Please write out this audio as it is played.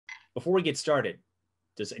Before we get started,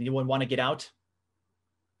 does anyone want to get out?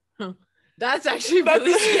 That's actually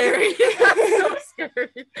really scary. That's so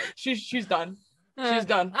scary. She's done. She's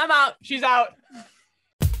done. I'm out. She's out.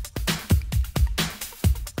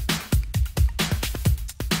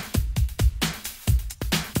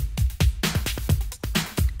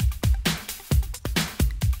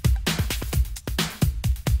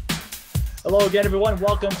 Hello again, everyone.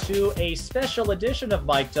 Welcome to a special edition of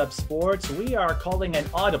Mic'd Up Sports. We are calling an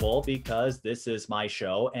audible because this is my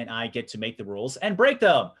show and I get to make the rules and break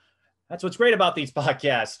them. That's what's great about these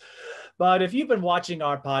podcasts. But if you've been watching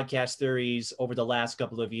our podcast series over the last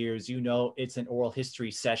couple of years, you know it's an oral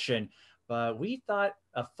history session. But we thought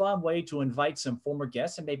a fun way to invite some former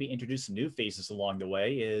guests and maybe introduce some new faces along the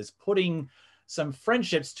way is putting some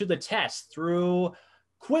friendships to the test through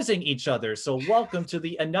quizzing each other. So welcome to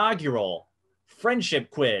the inaugural friendship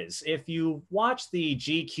quiz. If you watch the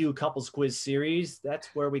GQ couples quiz series, that's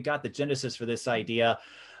where we got the genesis for this idea.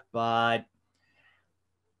 But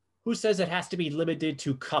who says it has to be limited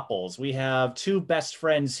to couples? We have two best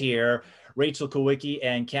friends here, Rachel Kawiecki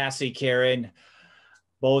and Kassie Caron.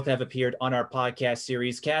 Both have appeared on our podcast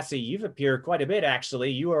series. Kassie, you've appeared quite a bit,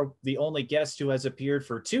 actually. You are the only guest who has appeared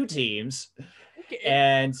for two teams. Okay.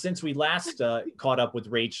 And since we last caught up with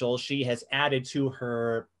Rachel, she has added to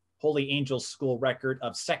her Holy Angels school record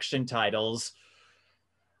of section titles.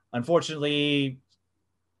 Unfortunately,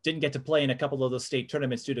 didn't get to play in a couple of the state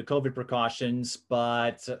tournaments due to COVID precautions,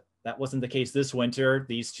 but that wasn't the case this winter.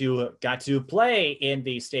 These two got to play in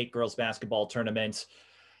the state girls basketball tournament.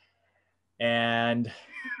 And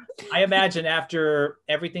I imagine after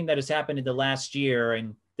everything that has happened in the last year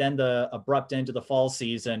and then the abrupt end to the fall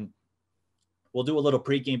season, we'll do a little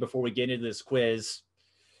pregame before we get into this quiz.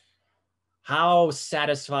 How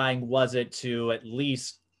satisfying was it to at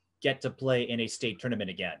least get to play in a state tournament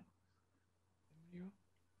again?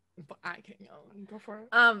 I can't go for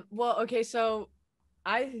it. Well, okay, so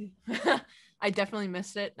I I definitely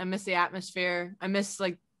missed it. I miss the atmosphere. I miss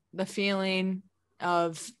like the feeling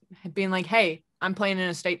of being like, hey, I'm playing in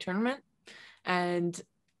a state tournament. And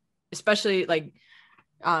especially like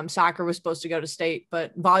soccer was supposed to go to state,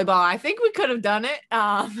 but volleyball, I think we could have done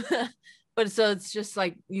it. But so it's just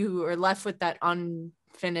like you are left with that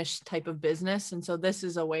unfinished type of business. And so this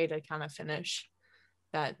is a way to kind of finish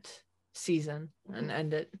that season and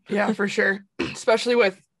end it. Yeah, for sure. Especially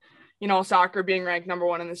with, soccer being ranked number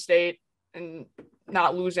one in the state and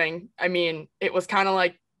not losing. I mean, it was kind of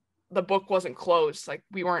like the book wasn't closed. Like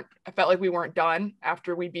I felt like we weren't done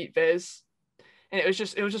after we beat Viz. And it was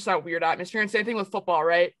just that weird atmosphere. And same thing with football,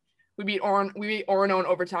 right? We beat Orono in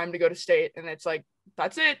overtime to go to state. And it's like,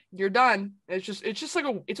 that's it, you're done. It's just like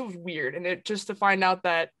it was weird. And it just to find out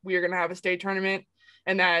that we are going to have a state tournament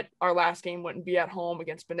and that our last game wouldn't be at home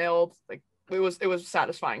against Benilde, like it was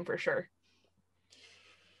satisfying for sure.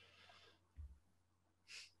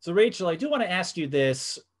 So Rachel, I do want to ask you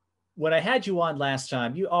this. When I had you on last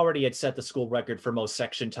time, you already had set the school record for most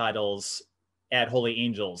section titles at Holy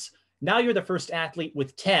Angels. Now you're the first athlete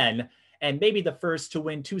with 10, and maybe the first to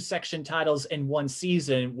win 2 section titles in one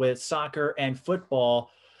season with soccer and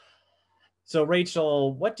football. So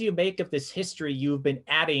Rachel, what do you make of this history you've been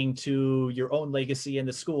adding to your own legacy in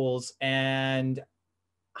the schools? And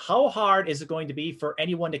how hard is it going to be for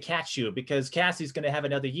anyone to catch you? Because Cassie's going to have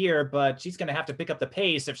another year, but she's going to have to pick up the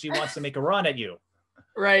pace if she wants to make a run at you.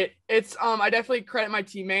 Right. It's I definitely credit my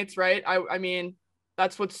teammates, right? I mean,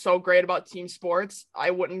 that's what's so great about team sports. I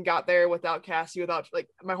wouldn't got there without Kassie, without like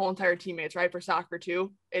my whole entire teammates, right? For soccer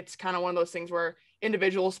too. It's kind of one of those things where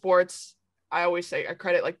individual sports, I always say I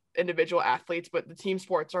credit like individual athletes, but the team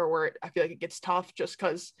sports are where I feel like it gets tough just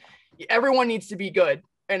because everyone needs to be good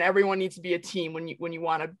and everyone needs to be a team when you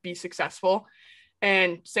want to be successful.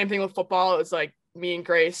 And same thing with football. It was like me and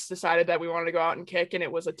Grace decided that we wanted to go out and kick, and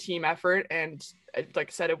it was a team effort. And like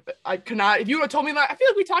I said, I could not, if you would have told me that, I feel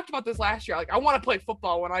like we talked about this last year. Like I want to play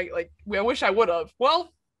football when I wish I would have.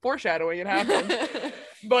 Well, foreshadowing, it happened.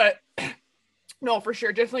 But no, for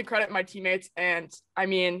sure. Definitely credit my teammates. And I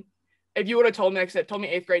mean, if you would have told me, like I said, told me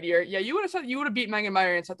 8th grade year, yeah, you would have said you would have beat Megan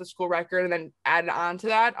Meyer and set the school record, and then added on to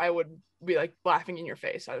that, I would be like laughing in your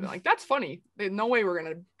face. I'd be like, that's funny. There's no way we're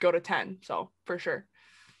going to go to 10. So for sure.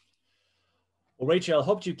 Well, Rachel, I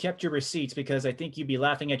hope you kept your receipts because I think you'd be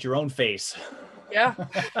laughing at your own face. Yeah.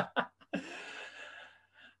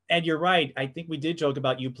 And you're right. I think we did joke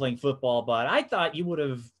about you playing football, but I thought you would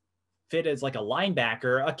have fit as like a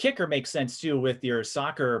linebacker. A kicker makes sense too with your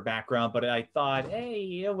soccer background, but I thought,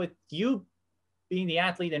 hey, with you being the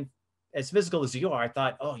athlete and as physical as you are, I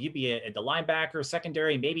thought, oh, you'd be the linebacker,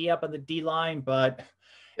 secondary, maybe up on the D line, but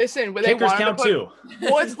Listen, when Kickers count too.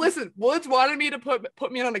 Woods wanted me to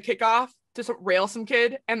put me on a kickoff to rail some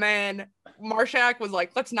kid, and then Marshak was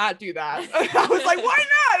like, "Let's not do that." I was like, "Why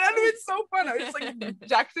not? That would be so fun." I was just like,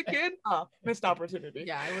 "Jack the kid." Missed opportunity.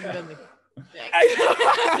 Yeah, I would have been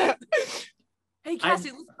Yeah. Hey,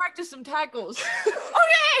 Cassie, let's practice some tackles.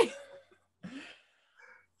 Okay.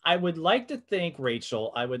 I would like to think,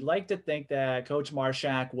 Rachel, that Coach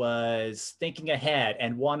Marshak was thinking ahead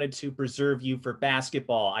and wanted to preserve you for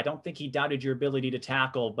basketball. I don't think he doubted your ability to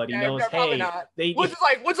tackle, but he knows, hey, Woods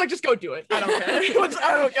like, just go do it. I don't care.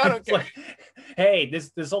 I don't care. Like, hey,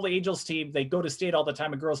 this Holy Angels team, they go to state all the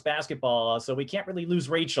time in girls basketball, so we can't really lose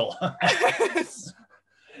Rachel.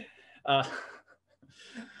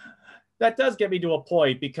 That does get me to a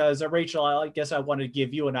point because, Rachel, I guess I wanted to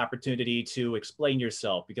give you an opportunity to explain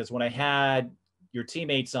yourself, because when I had your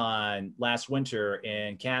teammates on last winter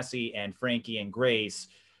in Cassie and Frankie and Grace,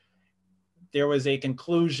 there was a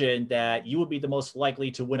conclusion that you would be the most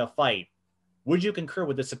likely to win a fight. Would you concur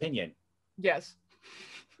with this opinion? Yes.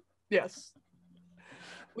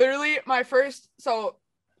 Literally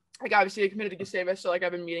obviously I committed to Gustavus, so like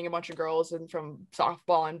I've been meeting a bunch of girls and from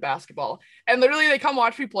softball and basketball, and literally they come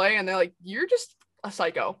watch me play and they're like, "You're just a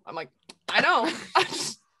psycho." I'm like, "I know."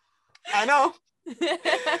 I know.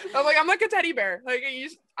 I'm like, I'm like a teddy bear. Like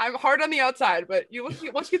I'm hard on the outside, but once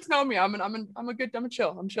you get to know me, I'm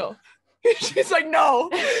chill. She's like,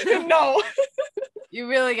 no. You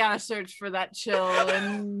really gotta search for that chill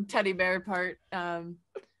and teddy bear part.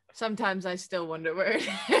 Sometimes I still wonder where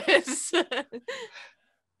it is.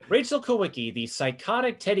 Rachel Kawiecki, the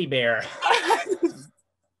psychotic teddy bear.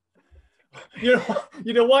 You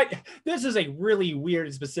know what? This is a really weird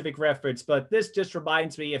and specific reference, but this just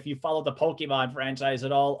reminds me, if you follow the Pokemon franchise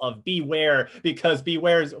at all, of Beware, because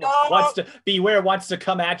Beware wants to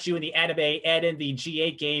come at you in the anime and in the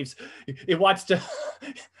G8 games.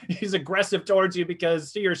 He's aggressive towards you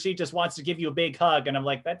because he or she just wants to give you a big hug. And I'm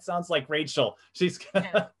like, that sounds like Rachel. She's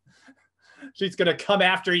gonna come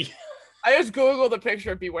after you. I just Googled a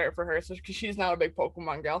picture of Beware for her, so because she's now a big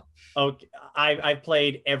Pokemon gal. Okay, I've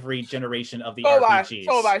played every generation of the RPGs.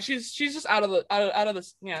 So have I. She's just out of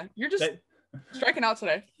this. Yeah, you're just striking out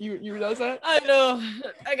today. You realize that? I know.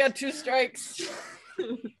 I got 2 strikes.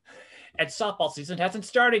 And softball season hasn't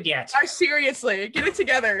started yet. Seriously, get it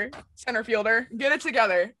together, center fielder. Get it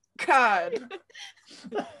together. God.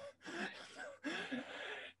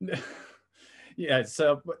 Yeah.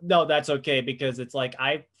 So no, that's okay, because it's like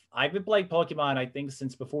I've been playing Pokemon, I think,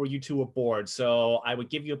 since before you two were born, so I would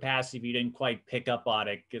give you a pass if you didn't quite pick up on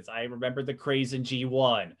it, because I remember the craze in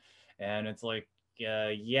G1, and it's like,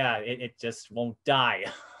 it just won't die.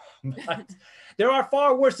 But there are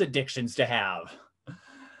far worse addictions to have.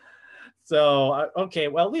 So, okay,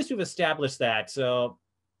 well, at least we've established that, so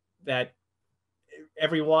that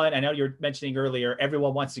everyone, I know you're mentioning earlier,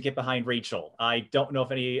 everyone wants to get behind Rachel. I don't know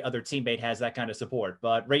if any other teammate has that kind of support,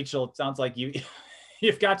 but Rachel, it sounds like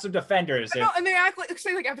you've got some defenders. And they act like,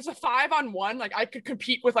 say, like if it's a 5-on-1, like I could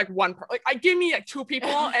compete with like one give me like 2 people,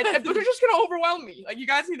 and they're just gonna overwhelm me. Like you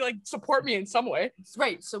guys need to like support me in some way.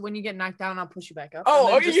 Right. So when you get knocked down, I'll push you back up.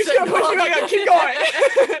 Oh, okay, you're just gonna push me back up. Keep going.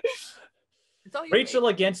 Rachel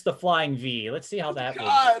against the flying V. Let's see how that goes.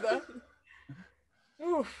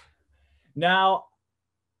 Now,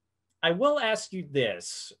 I will ask you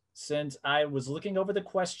this, since I was looking over the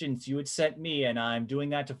questions you had sent me, and I'm doing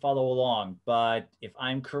that to follow along. But if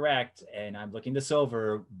I'm correct, and I'm looking this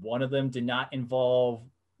over, one of them did not involve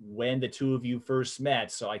when the two of you first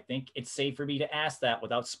met. So I think it's safe for me to ask that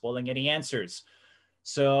without spoiling any answers.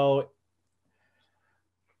 So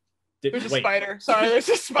there's a spider. Sorry, there's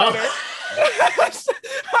a spider.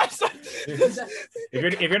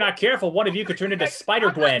 If you're not careful, one of you could turn into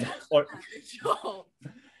Spider-Gwen, or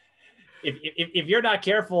if you're not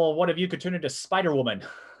careful, one of you could turn into Spider-Woman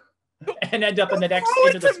and end up in the next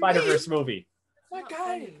Into the Spider-Verse movie. My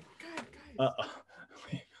God.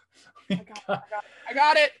 I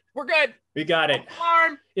got it. We're good. We got it.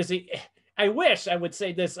 Alarm. You see, I wish I would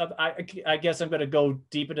say this. I guess I'm going to go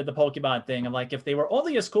deep into the Pokemon thing. I'm like, if they were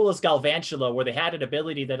only as cool as Galvantula, where they had an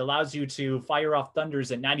ability that allows you to fire off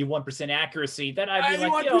thunders at 91% accuracy, then I'd be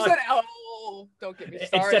like, don't get me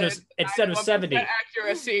started. Instead of 70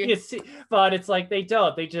 accuracy. You see, but it's like they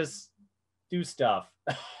don't. They just do stuff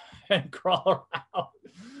and crawl around.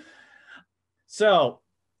 So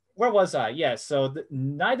where was I? Yes. So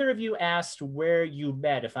neither of you asked where you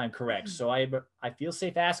met, if I'm correct. So I feel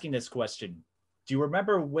safe asking this question. Do you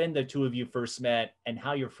remember when the two of you first met and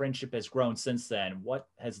how your friendship has grown since then? What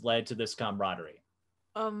has led to this camaraderie?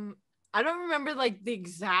 I don't remember like the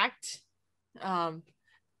exact,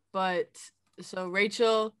 but so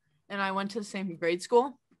Rachel and I went to the same grade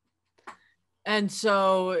school. And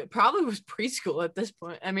so it probably was preschool at this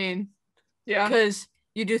point. I mean, Yeah. because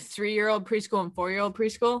you do 3-year-old preschool and 4-year-old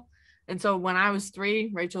preschool. And so when I was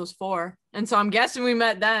 3, Rachel was 4. And so I'm guessing we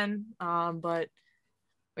met then. But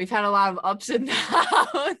we've had a lot of ups and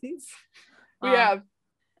downs. We have.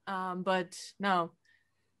 But no,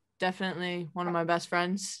 definitely one of my best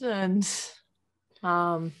friends. And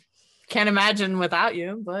can't imagine without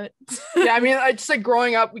you, but Yeah, I mean, I just like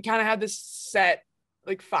growing up, we kind of had this set,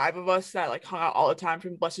 like 5 of us that like hung out all the time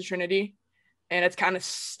from Blessed Trinity. And it's kind of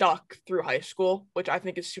stuck through high school, which I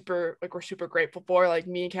think is super, like, we're super grateful for. Like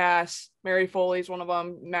me, Cass, Mary Foley's one of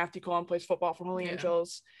them, Matthew Cohen plays football for Holy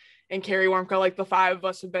Angels, and Carrie Wormka. Like the 5 of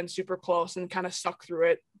us have been super close and kind of stuck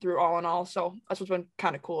through all in all. So that's what's been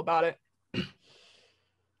kind of cool about it.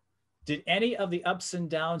 Did any of the ups and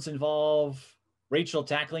downs involve Rachel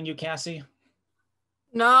tackling you, Cassie?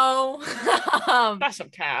 no. That's some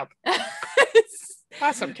cap.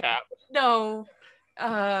 That's some cap. No.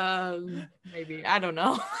 Maybe, I don't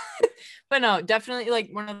know. But no, definitely, like,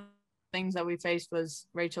 one of the things that we faced was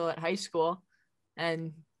Rachel at high school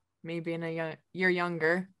and me being a year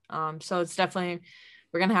younger. So it's definitely,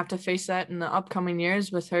 we're gonna have to face that in the upcoming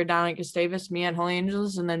years with her down at Gustavus, me at Holy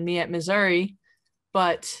Angels, and then me at Missouri.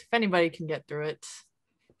 But if anybody can get through it,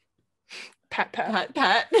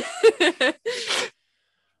 Pat.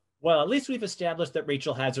 Well, at least we've established that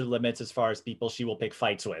Rachel has her limits as far as people she will pick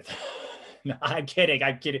fights with. No, I'm kidding.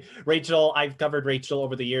 Rachel, I've covered Rachel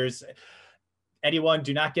over the years. Anyone,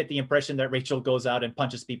 do not get the impression that Rachel goes out and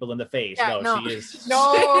punches people in the face. Yeah, no. She is.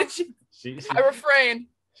 No, she, I refrain.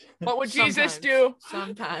 What would Jesus do?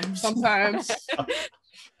 Sometimes.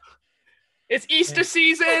 It's Easter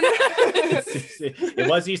season. It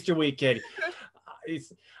was Easter weekend.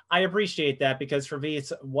 I appreciate that, because for me,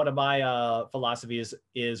 it's one of my philosophies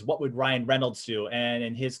is what would Ryan Reynolds do? And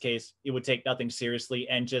in his case, it would take nothing seriously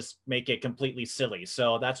and just make it completely silly.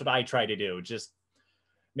 So that's what I try to do. Just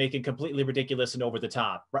make it completely ridiculous and over the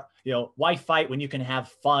top. You know, why fight when you can have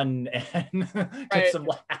fun and get some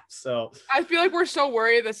laughs? So I feel like we're so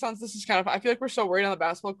worried. I feel like we're so worried on the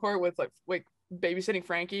basketball court with like babysitting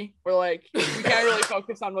Frankie. We're like, we can't really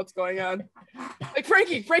focus on what's going on. Like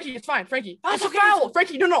Frankie, it's fine. Frankie, that's okay. Foul.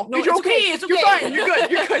 Frankie, no, you're okay. It's okay. You're fine.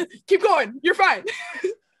 You're good. Keep going. You're fine.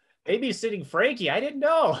 babysitting Frankie, I didn't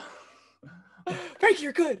know. Frankie,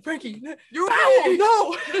 you're good. Frankie, You're okay.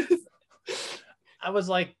 No. I was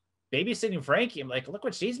like, babysitting Frankie. I'm like, look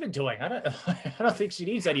what she's been doing. I don't think she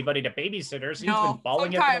needs anybody to babysit her. She's been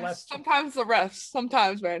balling it for the last. Sometimes the refs.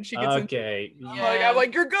 Sometimes, man, she gets okay. I'm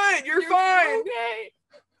like, you're good. You're fine. Okay.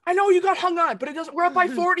 I know you got hung on, but it doesn't. We're up by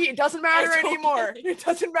 40. It doesn't matter anymore. Okay. It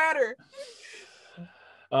doesn't matter.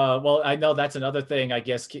 Well, I know that's another thing. I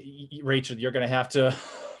guess, Rachel, you're going to have to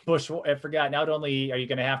push. I forgot. Not only are you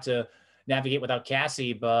going to have to navigate without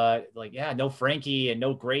Cassie, but like, no Frankie and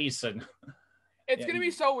no Grace, and it's going to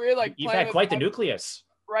be so weird. Like, you've had quite the nucleus,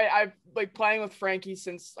 right? I've like playing with Frankie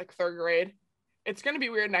since like 3rd grade. It's going to be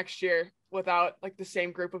weird next year without like the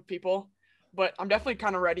same group of people, but I'm definitely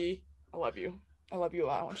kind of ready. I love you a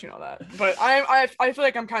lot. I want you to know that. But I feel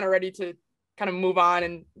like I'm kind of ready to kind of move on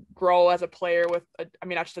and grow as a player with,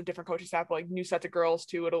 not just a different coaching staff, but like new sets of girls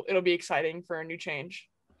too. It'll be exciting for a new change.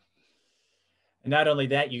 And not only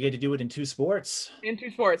that, you get to do it in 2 sports. In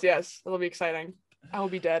 2 sports, yes. It'll be exciting. I will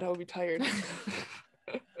be dead. I will be tired.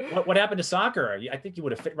 What happened to soccer? I think you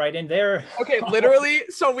would have fit right in there. Okay, literally.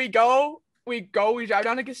 So we drive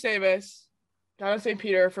down to Gustavus, down to St.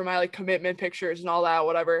 Peter for my like commitment pictures and all that,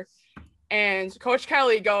 whatever. And Coach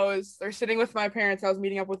Kelly goes, they're sitting with my parents. I was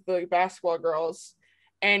meeting up with the basketball girls.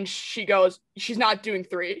 And she goes, she's not doing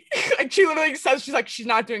 3. Like she literally says, she's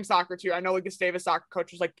not doing soccer too. I know the Gustavus soccer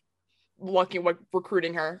coach was like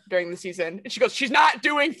recruiting her during the season. And she goes, she's not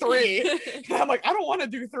doing 3. And I'm like, I don't want to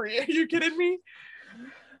do 3. Are you kidding me?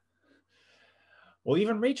 Well,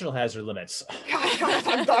 even Rachel has her limits. God,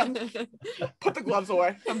 I'm done. Put the gloves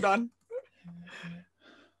away. I'm done.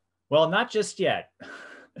 Well, not just yet.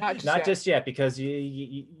 Not just yet, because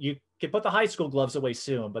you can put the high school gloves away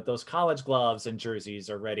soon, but those college gloves and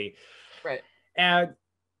jerseys are ready. Right. And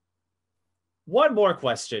one more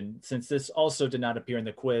question, since this also did not appear in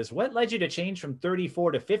the quiz. What led you to change from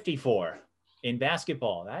 34 to 54 in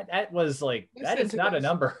basketball? That was like, that is not a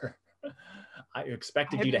number I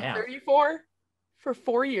expected you to have. 34 for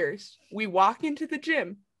 4 years. We walk into the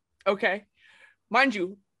gym. Okay. Mind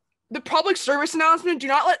you, the public service announcement, do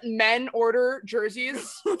not let men order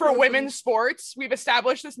jerseys for women's sports. We've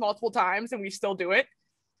established this multiple times and we still do it.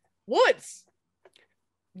 Woods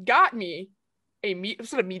got me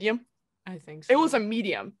was it a medium? I think so. It was a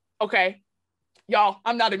medium. Okay. Y'all,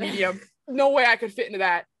 I'm not a medium. No way I could fit into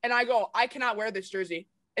that. And I go, I cannot wear this jersey.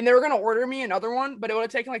 and they were gonna order me another one, but it would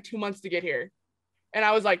have taken like 2 months to get here. And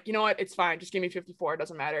I was like, you know what? It's fine. Just give me 54. It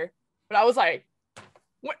doesn't matter. But I was like,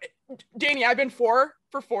 what? Danny, I've been 4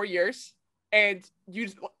 for 4 years, and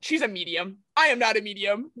she's a medium. I am not a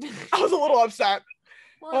medium. I was a little upset.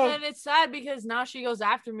 Well, and it's sad because now she goes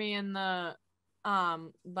after me in the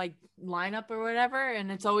like lineup or whatever,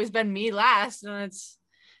 and it's always been me last, and it's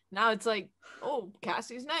like, oh,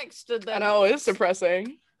 Cassie's next. And then... I know, it's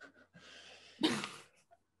depressing.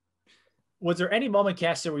 Was there any moment,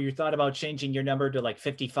 Cassie, where you thought about changing your number to like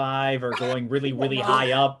 55 or going really, really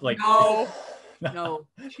high up? Like, no.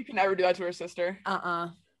 She can never do that to her sister.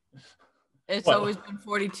 It's always been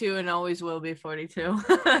 42 and always will be 42.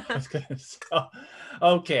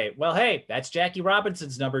 Okay. Well, hey, that's Jackie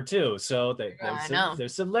Robinson's number too. So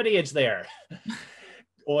there's some lineage there.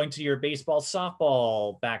 Owing to your baseball,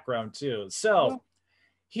 softball background too. So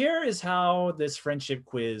here is how this friendship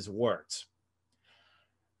quiz worked.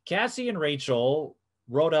 Cassie and Rachel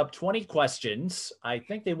wrote up 20 questions. I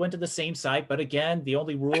think they went to the same site, but again, the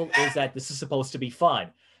only rule is that this is supposed to be fun.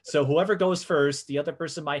 So whoever goes first, the other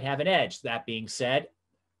person might have an edge. That being said,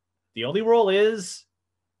 the only rule is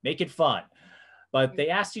make it fun. But they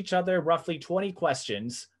asked each other roughly 20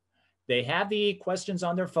 questions. They have the questions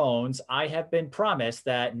on their phones. I have been promised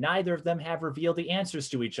that neither of them have revealed the answers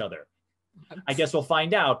to each other. I guess we'll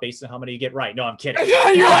find out based on how many you get right. No, I'm kidding.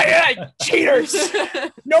 You're like, cheaters.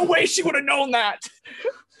 No way she would have known that.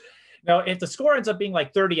 Now, if the score ends up being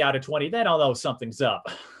like 30 out of 20, then I'll know something's up.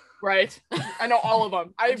 Right. I know all of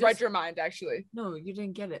them. I read your mind, actually. No, you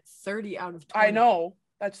didn't get it. 30 out of 20. I know.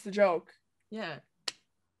 That's the joke. Yeah.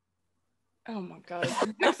 Oh my God.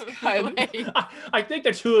 Next guy. I think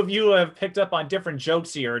the two of you have picked up on different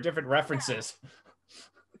jokes here, or different references.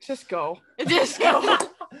 Just go.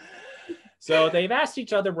 So they've asked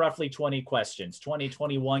each other roughly 20 questions, 20,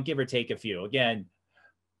 21, give or take a few. Again,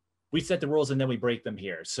 we set the rules and then we break them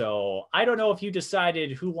here. So I don't know if you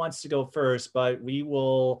decided who wants to go first, but we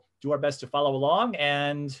will do our best to follow along,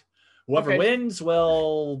 and whoever wins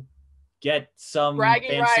will get some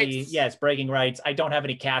bragging fancy rights. Yes, bragging rights. I don't have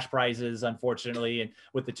any cash prizes, unfortunately. And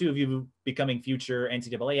with the two of you becoming future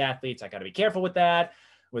NCAA athletes, I got to be careful with that.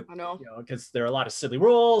 I know. Because there are a lot of silly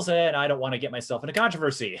rules and I don't want to get myself into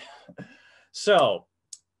controversy. So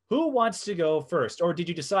who wants to go first? Or did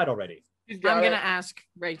you decide already? I'm going to ask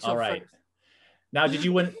Rachel. All right. First. Now, did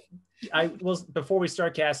you win? Before we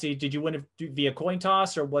start, Cassie, did you win it via coin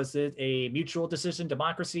toss, or was it a mutual decision,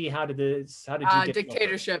 democracy? How did you get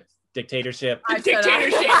dictatorship? Dictatorship.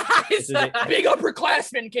 Dictatorship. Big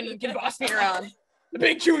upperclassman can boss me around. The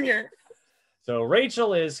big junior. So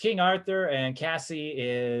Rachel is King Arthur and Cassie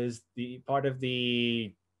is the part of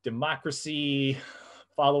the democracy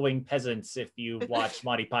following peasants, if you watch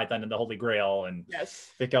Monty Python and the Holy Grail and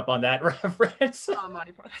pick up on that reference.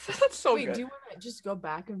 Monty Python. That's so good. Do you want to just go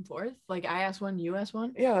back and forth? Like I ask one, you ask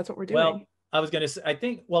one? Yeah, that's what we're doing. Well, I was going to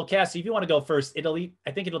say, Cassie, if you want to go first, I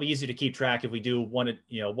think it'll be easier to keep track if we do one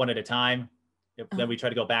at a time. Then we try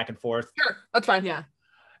to go back and forth. Sure, that's fine. Yeah.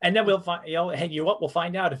 And then we'll find, we'll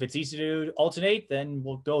find out if it's easy to alternate, then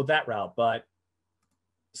we'll go that route. But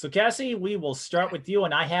so Cassie, we will start with you,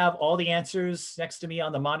 and I have all the answers next to me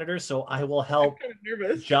on the monitor, so I will help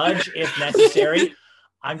judge if necessary.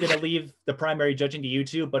 I'm going to leave the primary judging to you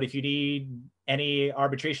two, but if you need any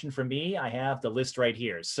arbitration from me, I have the list right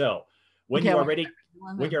here. So when you're ready,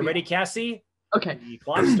 Cassie, the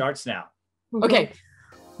clock starts now. Okay.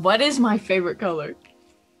 What is my favorite color?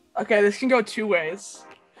 Okay, this can go two ways.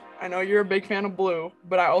 I know you're a big fan of blue,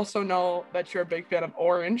 but I also know that you're a big fan of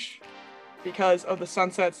orange because of the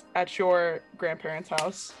sunsets at your grandparents'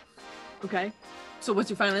 house. Okay. So what's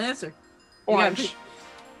your final answer? Orange.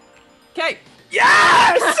 Okay.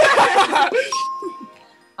 Yes!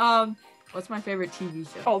 What's my favorite TV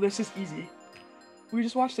show? Oh, this is easy. We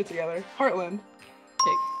just watched it together. Heartland.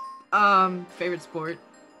 Okay. Favorite sport?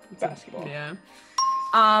 Basketball.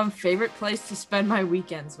 Yeah. Favorite place to spend my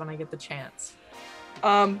weekends when I get the chance?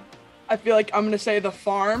 I feel like I'm gonna say the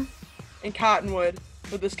farm in Cottonwood,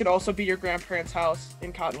 but this could also be your grandparents' house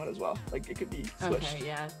in Cottonwood as well. Like it could be switched. Okay,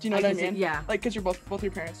 yeah. Do you know what I mean? Yeah. Like, cause you're both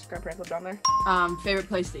your grandparents live down there. Favorite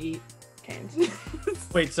place to eat? Canes.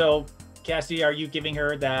 Wait, so Cassie, are you giving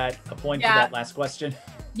her a point for that last question?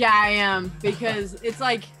 Yeah, I am, because it's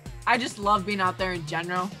like I just love being out there in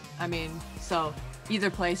general. I mean, so either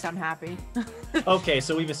place, I'm happy. Okay,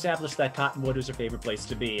 so we've established that Cottonwood is her favorite place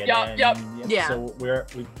to be. Yep. Yeah. So we're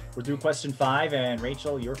through question 5, and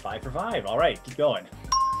Rachel, you're 5 for 5. All right, keep going.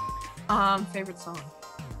 Favorite song?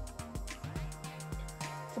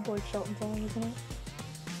 It's a Blake Shelton song, isn't it?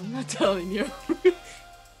 I'm not telling you.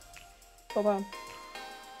 Hold on.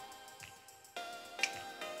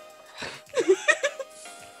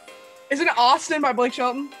 Isn't it Austin by Blake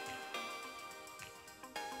Shelton?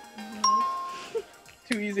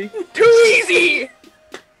 Too easy. Too easy!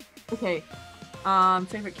 Okay.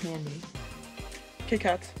 Favorite candy. Kit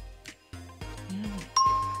Kats.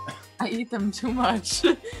 I eat them too much.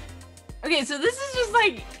 Okay, so this is just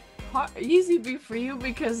like easy for you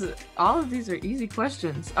because all of these are easy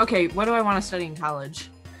questions. Okay, what do I want to study in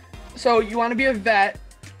college? So you want to be a vet,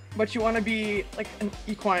 but you want to be like an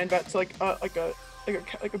equine vet, so like a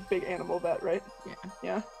big animal vet, right? Yeah.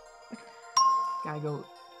 Yeah. Gotta go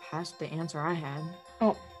past the answer I had.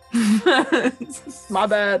 Oh. My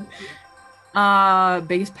bad.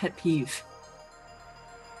 Biggest pet peeve.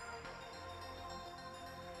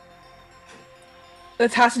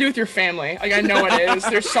 This has to do with your family. Like, I know it is.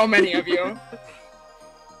 There's so many of you.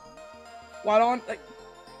 Why don't, like,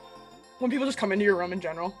 when people just come into your room in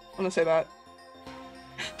general? I'm gonna say that.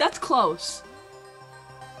 That's close.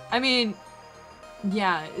 I mean,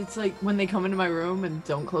 yeah, it's like when they come into my room and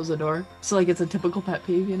don't close the door. So, like, it's a typical pet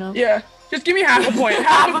peeve, you know? Yeah. Just give me half a point.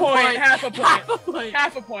 Half a point. Half a point. Half a point.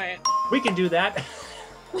 Half a point. We can do that.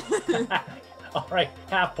 All right,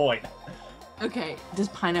 half point. Okay, does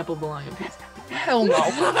pineapple belong in pizza? Hell no.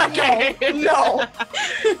 Okay. No.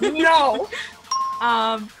 No.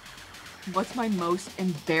 What's my most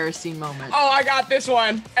embarrassing moment? Oh, I got this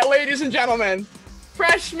one. Ladies and gentlemen,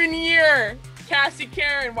 freshman year, Kassie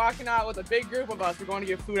Caron walking out with a big group of us. We're going to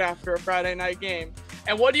get food after a Friday night game.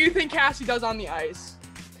 And what do you think Kassie does on the ice?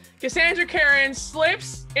 Cassandra Caron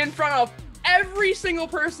slips in front of every single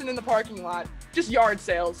person in the parking lot. Just yard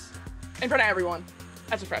sales. In front of everyone.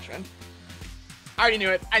 That's a freshman. I already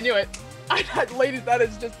knew it. I knew it. Ladies,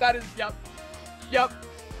 yep. Yep.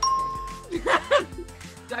 Do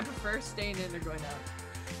I prefer staying in or going out?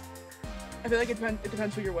 I feel like it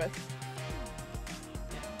depends who you're with.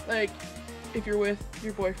 Like, if you're with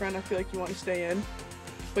your boyfriend, I feel like you want to stay in.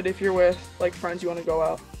 But if you're with, like, friends, you want to go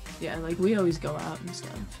out. Yeah, like, we always go out and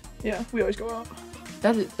stuff. Yeah, we always go out.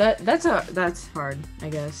 That's hard, I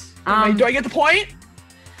guess. Do I get the point?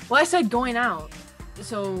 Well, I said going out,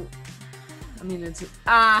 so I mean it's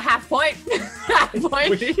half point. Half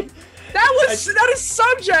point. That is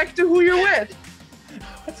subject to who you're with.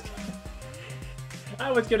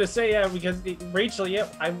 I was gonna say because Rachel, yeah,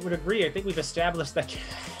 I would agree. I think we've established that.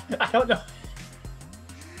 I don't know.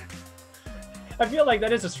 I feel like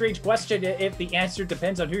that is a strange question if the answer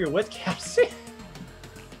depends on who you're with, Kassie.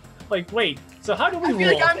 Like, wait, so how do we I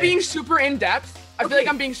feel like I'm being super in-depth. I feel like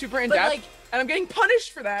I'm being super in-depth, like, and I'm getting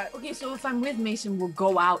punished for that. Okay, so if I'm with Mason, we'll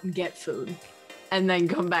go out and get food. And then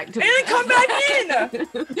come back to And then come back in!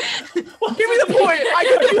 Well, give me the point!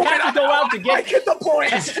 You have to go out to get... I get the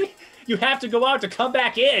point! You have to go out to come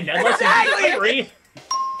back in, unless Exactly. you're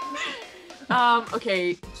hungry.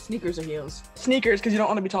 Okay, sneakers or heels? Sneakers, because you don't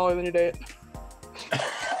want to be taller than your date.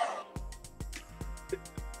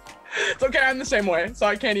 It's okay, I'm the same way, so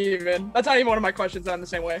I can't even. That's not even one of my questions, I'm the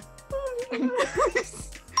same way.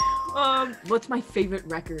 What's my favorite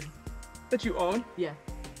record? That you own? Yeah.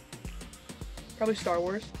 Probably Star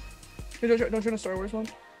Wars. Don't you own a Star Wars one?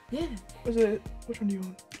 Yeah. Was it, which one do you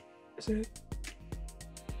own? Is it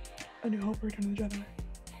A New Hope or Return of the Jedi?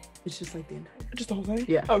 It's just like the entire. Just the whole thing?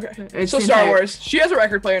 Yeah. Okay. It's So the Star entire- Wars. She has a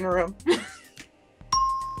record player in her room.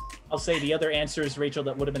 I'll say the other answers, Rachel,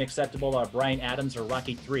 that would have been acceptable are Bryan Adams or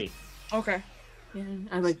Rocky 3. Okay. Yeah,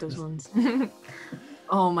 I like those ones.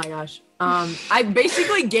 Oh my gosh. I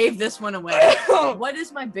basically gave this one away. What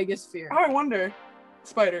is my biggest fear? Oh, I wonder.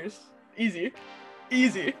 Spiders. Easy.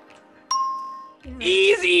 Easy. Yeah.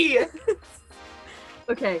 Easy!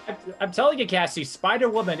 Okay. I'm telling you, Kassie,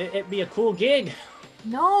 Spider-Woman, it'd be a cool gig.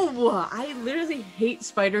 No, I literally hate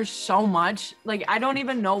spiders so much. Like, I don't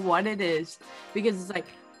even know what it is because it's like,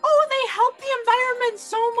 oh, they help the environment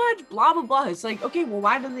so much, blah, blah, blah. It's like, okay, well,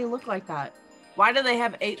 why do they look like that? Why do they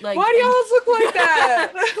have 8 legs? Why do y'all look like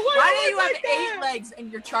that? Why do you have 8 legs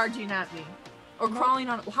and you're charging at me? Or crawling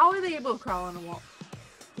on, how are they able to crawl on a wall?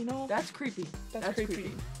 You know, That's creepy. that's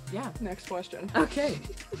creepy. Yeah. Next question. Okay.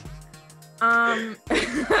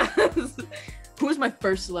 Who's my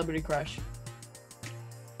first celebrity crush?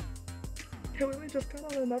 Hey, we just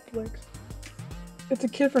got on Netflix. It's a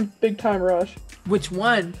kid from Big Time Rush. Which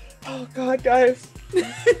one? Oh God, guys.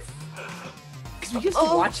 Because we used to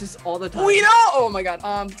watch this all the time. We know. Oh my God.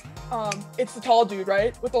 It's the tall dude,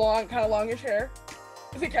 right, with the long, kind of longish hair.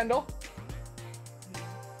 Is it Kendall?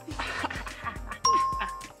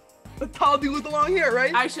 The tall dude with the long hair,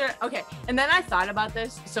 right? I should. Okay. And then I thought about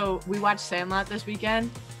this. So we watched Sandlot this weekend,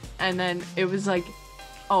 and then it was like,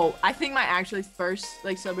 oh, I think my actually first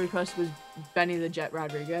like celebrity crush was Benny the Jet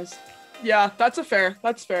Rodriguez. Yeah, that's fair.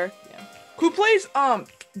 Yeah. Who plays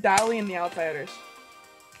Dally in The Outsiders?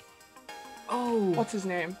 Oh. What's his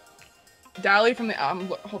name? Dally from the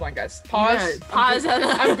hold on, guys. Pause. Yeah, pause.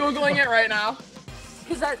 I'm googling it right now.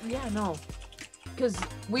 Because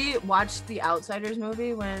we watched the Outsiders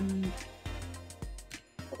movie when.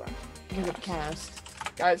 Hold on. Look at the cast.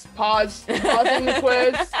 Guys, pause. Pausing the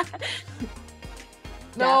quiz.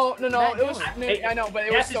 No. It was. Hey, I know, but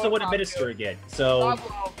it was Cassie's so the one top administer two. again. So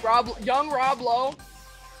Young Rob Lowe.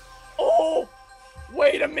 Oh,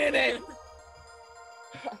 wait a minute.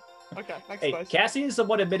 Okay, next hey, question. Cassie is the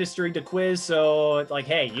one administering the quiz. So like,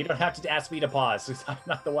 hey, you don't have to ask me to pause because I'm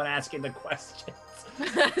not the one asking the questions.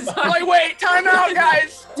 I'm like, wait, time out,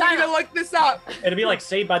 guys. We need to look this up. It'll be like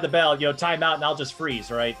Saved by the Bell, time out, and I'll just freeze,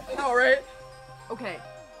 right? I know, right? Okay.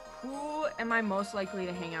 Who am I most likely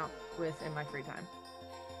to hang out with in my free time?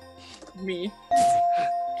 Me.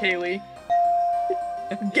 Kaylee.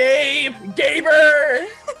 Gaber.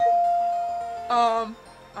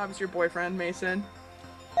 Obviously your boyfriend, Mason.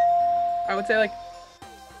 I would say like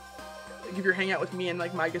if you're hanging out with me and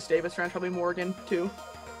like my Gustavus friends, probably Morgan too.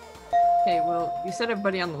 Okay, well, you said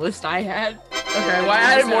everybody on the list I had. Okay, well I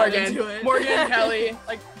added Morgan. Morgan. Morgan, Kelly.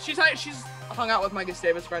 Like she's hung out with my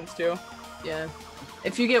Gustavus friends too. Yeah.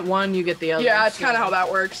 If you get one, you get the other. Yeah, it's kind of how that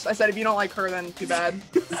works. I said if you don't like her, then too bad.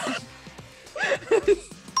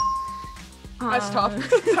 That's tough.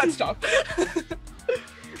 That's tough.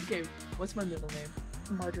 Okay, what's my middle name?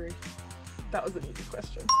 Marjorie. That was an easy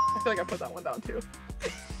question. I feel like I put that one down too.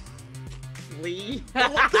 Lee.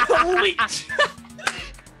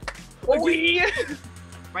 Lee.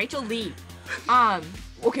 Rachel Lee.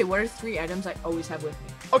 Okay, what are 3 items I always have with me?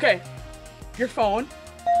 Okay, your phone,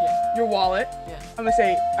 your wallet. Yeah. I'm gonna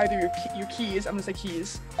say either your keys. I'm gonna say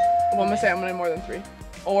keys. Well, I'm gonna say more than 3,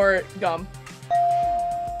 or gum.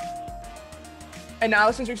 And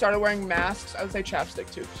now since we started wearing masks, I would say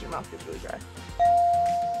chapstick too, because your mouth gets really dry.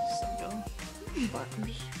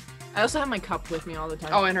 I also have my cup with me all the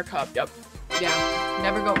time. Oh, and her cup. Yep. Yeah.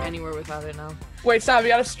 Never go anywhere without it now. Wait, stop. We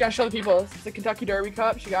gotta show the people. It's the Kentucky Derby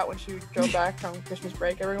cup she got when she drove back from Christmas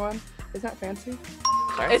break. Everyone, isn't that fancy?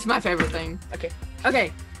 Sorry. It's my favorite thing. Okay.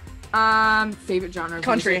 Okay. Favorite genre. Of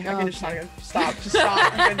Country. music? I can just stop. Just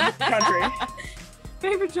stop. Country.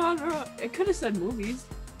 Favorite genre. It could have said movies.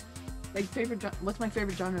 Like what's my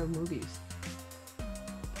favorite genre of movies?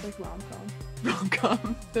 Like rom-com.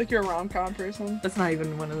 Rom-com. I feel like you're a rom-com person. That's not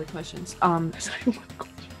even one of the questions.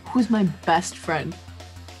 Who's my best friend? I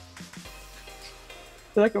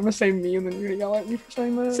feel like I'm gonna say me and then you're gonna yell at me for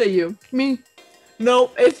saying that. Say you. Me.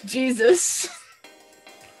 Nope, it's Jesus.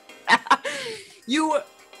 You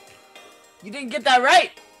didn't get that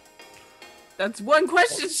right. That's one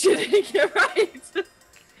question she didn't get right.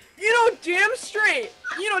 You know damn straight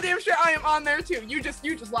I am on there too. You just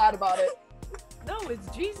lied about it. No, it's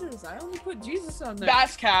Jesus. I only put Jesus on there.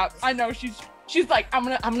 That's cap. I know she's like, I'm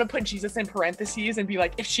gonna put Jesus in parentheses and be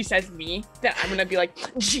like, if she says me, then I'm gonna be like,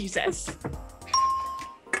 Jesus.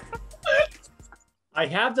 I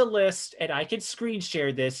have the list, and I can screen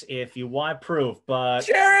share this if you want proof, but...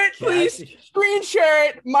 Share it, please. Screen share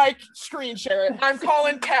it. Mike, screen share it. I'm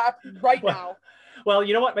calling Cap right now. Well,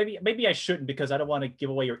 you know what? Maybe I shouldn't, because I don't want to give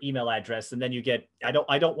away your email address, and then you get... I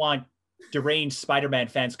don't want deranged Spider-Man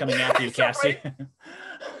fans coming after you, Cassie.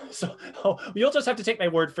 So you'll just have to take my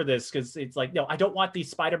word for this, because it's like, no, I don't want these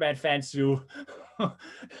Spider-Man fans to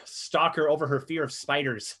stalk her over her fear of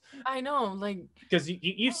spiders. I know, like, because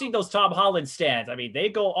you've seen those Tom Holland stands. I mean, they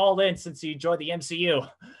go all in since he joined the MCU.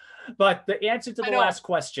 But the answer to the last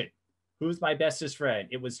question, who's my bestest friend?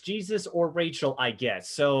 It was Jesus or Rachel, I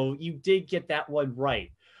guess. So you did get that one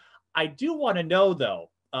right. I do want to know,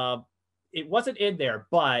 though, it wasn't in there,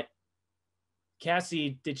 but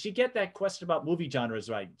Cassie, did she get that question about movie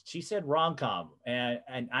genres right? She said rom-com,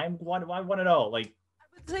 and I want to know, like,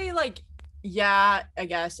 I would say, like, yeah, I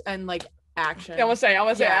guess, and like action. I'm gonna say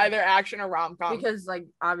either action or rom-com, because like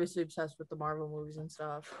obviously obsessed with the Marvel movies and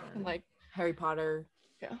stuff, and like Harry Potter.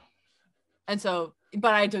 Yeah. And so,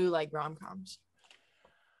 but I do like rom-coms.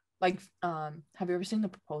 Like, have you ever seen The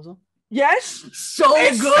Proposal? Yes. It's so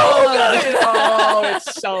good. Oh,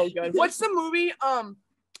 it's so good. What's the movie?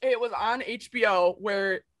 It was on HBO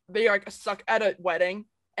where they like stuck at a wedding,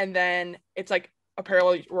 and then it's like a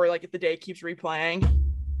parallel where like the day keeps replaying.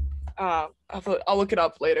 I'll look it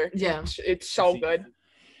up later. Yeah, it's so good.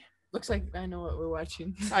 Looks like I know what we're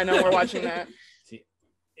watching. I know we're watching that. See,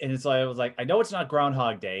 and it's like I was like, I know it's not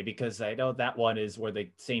Groundhog Day, because I know that one is where the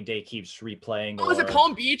same day keeps replaying. Oh, is it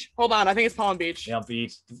Palm Beach? Hold on, I think it's Palm Beach. Yeah,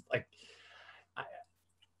 Beach. Like,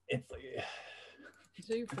 it's like. Is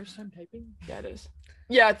that your first time typing? Yeah, it is.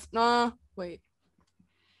 Yeah, it's wait.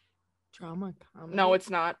 Drama comedy? No, it's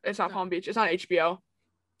not. It's not Palm Beach. It's on HBO.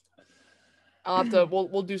 I'll have to.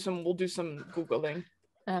 We'll do some Googling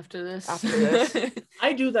after this.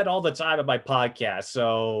 I do that all the time on my podcast,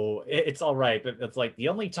 so it's all right. But it's like the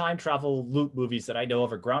only time travel loop movies that I know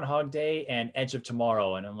of are Groundhog Day and Edge of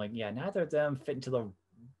Tomorrow, and I'm like, yeah, neither of them fit into the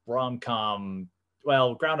rom-com.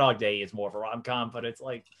 Well, Groundhog Day is more of a rom-com, but it's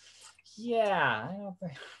like, yeah, I don't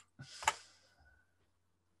think.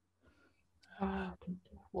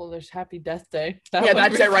 Well, there's Happy Death Day.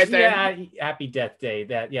 That's it right there. Yeah, Happy Death Day.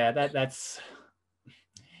 That's.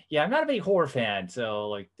 Yeah, I'm not a big horror fan, so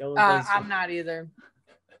like. I'm not either.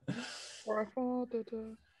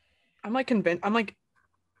 I'm like convinced. I'm like.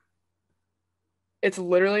 It's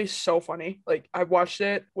literally so funny. Like I watched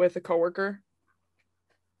it with a coworker.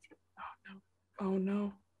 Oh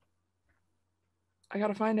no. I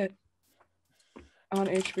gotta find it on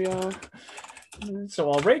HBO. So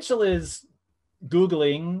while Rachel is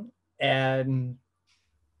Googling and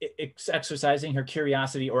exercising her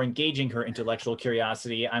curiosity or engaging her intellectual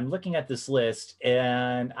curiosity, I'm looking at this list,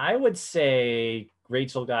 and I would say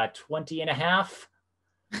Rachel got 20 and a half.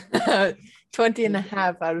 20 and a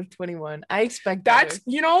half out of 21. I expect that's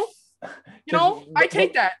better. I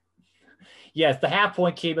take that. Yes, the half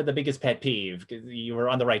point came at the biggest pet peeve because you were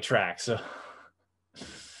on the right track. So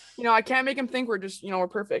I can't make him think we're just we're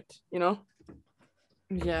perfect.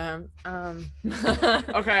 Yeah.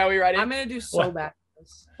 Okay, are we ready? I'm gonna do so bad.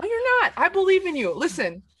 No, you're not. I believe in you.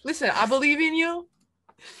 Listen. I believe in you.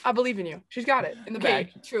 She's got it in the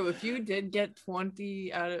bag. True. If you did get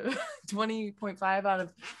 20 out of 20.5 out of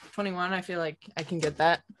 21, I feel like I can get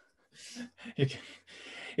that.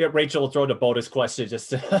 Yeah, Rachel will throw the bonus question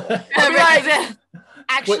just to... Right.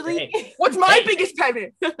 Actually, what's my biggest pet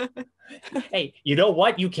peeve? Hey, you know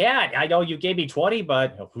what? You can. I know you gave me 20,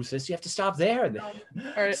 but who says you have to stop there?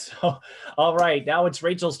 All right. So, all right. Now it's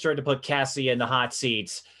Rachel's turn to put Cassie in the hot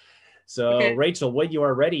seats. So, okay. Rachel, when you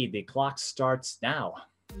are ready, the clock starts now.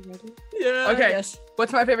 You ready? Yeah. Okay. Yes.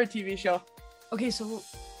 What's my favorite TV show? Okay, so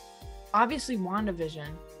obviously WandaVision.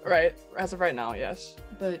 Right. As of right now, yes.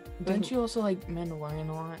 But didn't you also like Mandalorian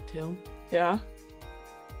a lot too? Yeah.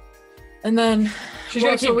 And then she's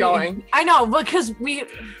gonna keep going. I know, because a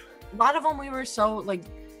lot of them we were so like,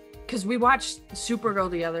 because we watched Supergirl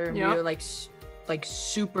together and we were like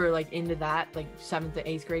super like into that, like 7th to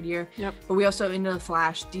 8th grade year. Yep. But we also into the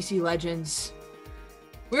Flash, DC Legends.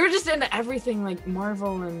 We were just into everything like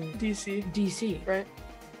Marvel and DC. Right.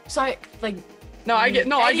 So I like. No, I give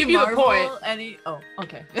you the point.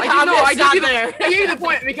 Okay. I give you the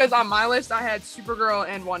point because on my list I had Supergirl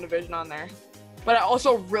and WandaVision on there. But I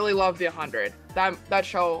also really love The 100. That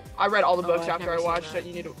show. I read all the books after I watched it.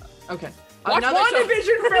 You need to. Okay. Watch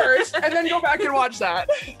WandaVision first, and then go back and watch that.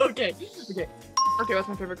 Okay. What's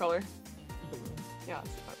my favorite color? Yeah.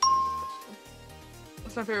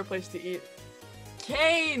 What's my favorite place to eat?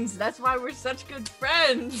 Cane's. That's why we're such good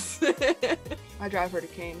friends. I drive her to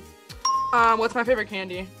Cane's. What's my favorite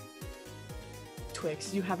candy?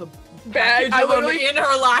 Twix. You have a bag in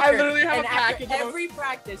her locker. I literally have a package. Every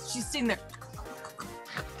practice, she's sitting there.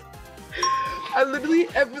 I literally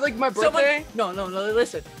my birthday. No.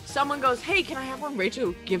 Listen. Someone goes, "Hey, can I have one?"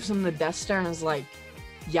 Rachel gives him the Death Star and is like,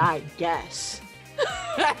 "Yeah, I guess."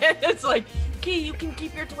 It's like, "Okay, you can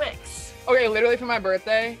keep your Twix." Okay, literally for my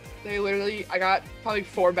birthday, I got probably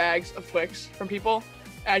 4 bags of Twix from people,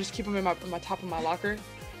 and I just keep them in my top of my locker.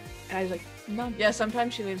 And I was like, none. Yeah,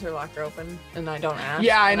 sometimes she leaves her locker open and I don't ask.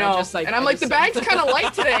 Yeah, I know. And I'm like, the bag's kind of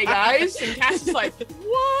light today, guys. And Cassie's like,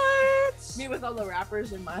 what? Me with all the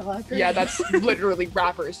wrappers in my locker. Yeah, that's literally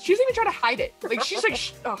wrappers. She doesn't even try to hide it. Like, she's like,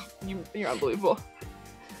 you're unbelievable.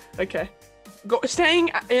 Okay.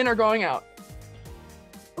 Staying in or going out?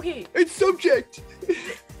 Okay. It's subject.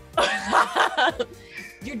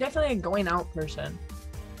 You're definitely a going out person.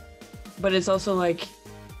 But it's also like,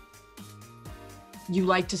 you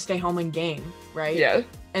like to stay home and game, right? Yeah.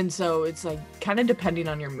 And so it's like kind of depending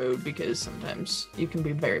on your mood, because sometimes you can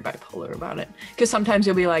be very bipolar about it. Because sometimes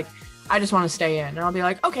you'll be like, I just want to stay in. And I'll be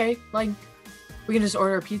like, okay, like we can just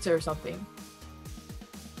order a pizza or something.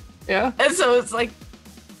 Yeah. And so it's like,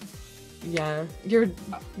 yeah,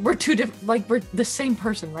 we're two different, like we're the same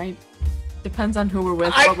person, right? Depends on who we're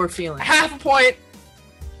with, what we're feeling. Half a point.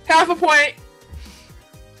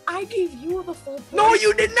 I gave you the full point. No,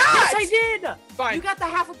 you did not. Yes, I did. Fine. You got the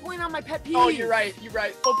half a point on my pet peeve. Oh, you're right.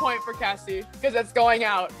 Full point for Cassie, because it's going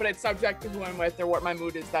out, but it's subject to who I'm with or what my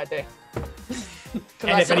mood is that day.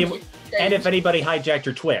 And if anybody hijacked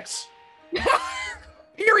your Twix.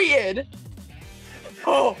 Period.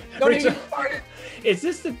 Oh, don't even start it.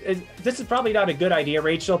 This is probably not a good idea,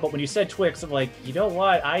 Rachel, but when you said Twix, I'm like, you know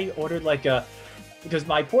what? I ordered like a because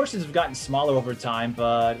my portions have gotten smaller over time,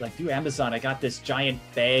 but like through Amazon, I got this giant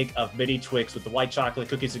bag of mini Twix with the white chocolate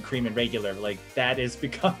cookies and cream and regular. Like that has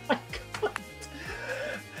become my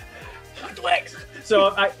Twix.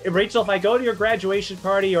 So Rachel, if I go to your graduation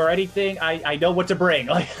party or anything, I know what to bring.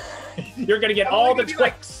 Like you're gonna get all the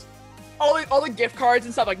Twix. Like, all the gift cards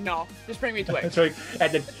and stuff. Like no, just bring me Twix. Right.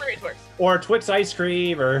 And then, just bring me Twix. Or Twix ice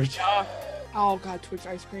cream or. Oh god, Twix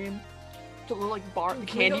ice cream. The little like the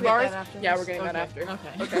candy we go get bars. that Yeah, after we're getting that this?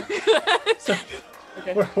 after. Okay. So,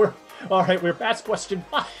 Okay. we're all right. We're past question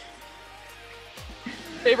 5.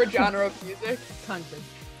 Favorite genre of music? Country.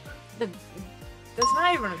 That's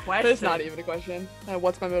not even a question. That's not even a question.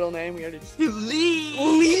 What's my middle name? We already just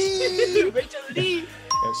Lee. Rachel Lee.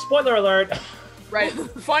 Spoiler alert. right.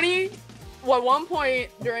 Funny. Well, at one point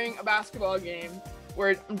during a basketball game,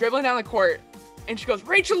 where I'm dribbling down the court, and she goes,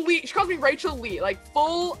 Rachel Lee. She calls me Rachel Lee, like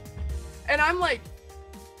full, and I'm like,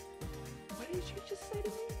 what did you just say to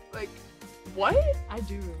me? Like, what? I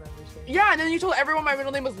do remember saying. Yeah, and then you told everyone my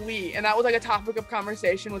middle name was Lee, and that was like a topic of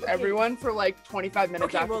conversation with everyone for like 25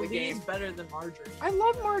 minutes after the game. Lee's better than Marjorie. I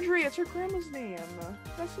love Marjorie. It's her grandma's name.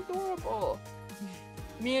 That's adorable.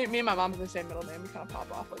 Me and my mom have the same middle name. We kind of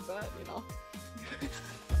pop off like that, you know.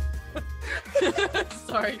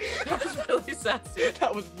 Sorry, that was really sassy.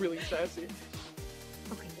 That was really sassy.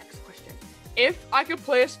 Okay, next question. If I could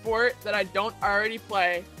play a sport that I don't already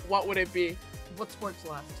play, what would it be? What sports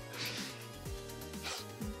left?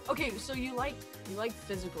 Okay, so you like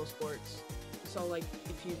physical sports. So like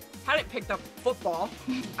if you hadn't picked up football,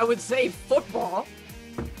 I would say football.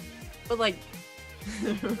 But like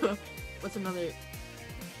what's another,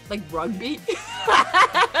 like rugby?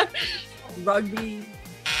 Rugby.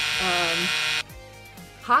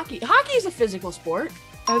 Hockey. Hockey is a physical sport.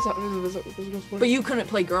 That's a physical sport. But you couldn't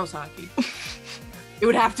play girls hockey. It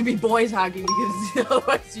would have to be boys hockey because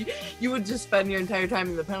otherwise you would just spend your entire time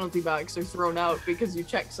in the penalty box or thrown out because you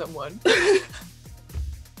checked someone. I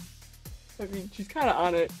mean, she's kind of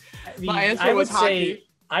on it. I mean, My answer was hockey.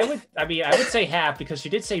 I would say half because she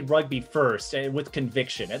did say rugby first with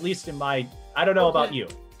conviction. At least in my, I don't know about you.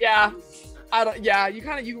 Yeah. Yeah,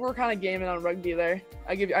 you were kind of gaming on rugby there.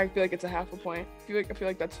 I feel like it's a half a point. I feel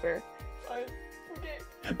like that's fair. Okay.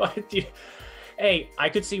 But hey, I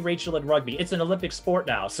could see Rachel in rugby. It's an Olympic sport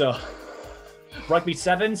now, so rugby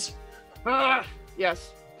sevens.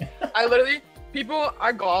 Yes.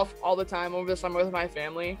 I golf all the time over the summer with my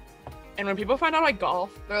family, and when people find out I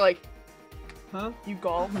golf, they're like, "Huh? You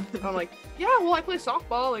golf?" And I'm like, "Yeah, well, I play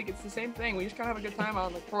softball. Like, it's the same thing. We just kind of have a good time out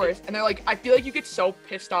on the course." And they're like, "I feel like you get so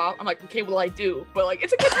pissed off." I'm like, "Okay, well, I do, but like,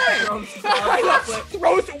 it's a good time."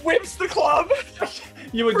 Whips the club.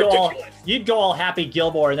 You'd go all Happy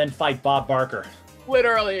Gilmore and then fight Bob Barker.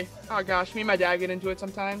 Literally. Oh gosh, me and my dad get into it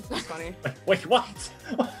sometimes. It's funny. Wait, what?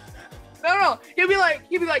 No. He'll be like,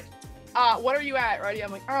 what are you at, right?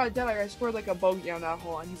 I'm like, oh, Dad, I scored like a bogey on that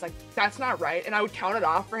hole. And he's like, that's not right. And I would count it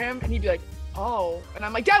off for him, and he'd be like, oh. And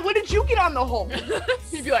I'm like, Dad, what did you get on the hole?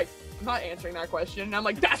 He'd be like, I'm not answering that question. And I'm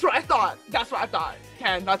like, that's what I thought.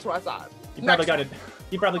 Ken, that's what I thought. You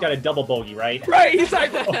probably got a double bogey, right? Right, he's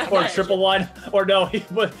like, or a triple one. Or no, he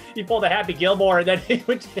pulled a Happy Gilmore and then he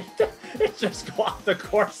would just go off the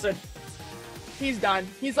course and he's done.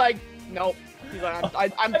 He's like, nope. He's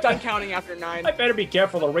like, I'm done counting after 9. I better be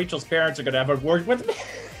careful or Rachel's parents are gonna have a word with me.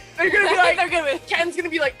 They're gonna be like, Ken's gonna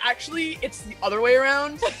be like, actually, it's the other way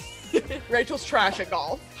around. Rachel's trash at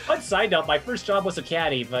golf. Fun side note, my first job was a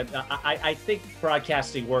caddy, but I think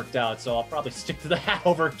broadcasting worked out, so I'll probably stick to that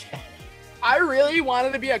over caddy. I really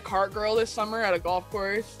wanted to be a cart girl this summer at a golf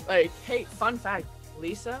course. Like, hey, fun fact,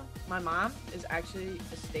 Lisa, my mom, is actually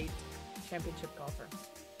a state championship golfer.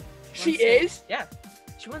 She is? Yeah.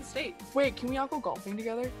 She won state. Wait, can we all go golfing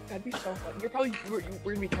together? That'd be so fun. We're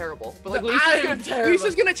gonna be terrible. But like No,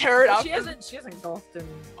 Lisa's gonna tear it up. She hasn't golfed in.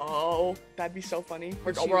 Oh, that'd be so funny.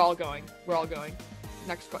 We're all going.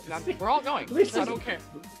 Next question. We're all going. I don't care.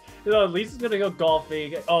 No, Lisa's gonna go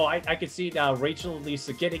golfing. Oh, I can see now Rachel and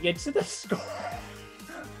Lisa getting into the score.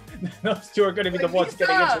 Those two are gonna be the ones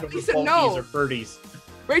getting into the bogeys or birdies.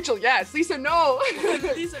 Rachel, yes. Lisa, no.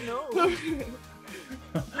 Lisa, no.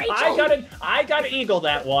 I gotta eagle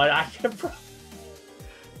that one.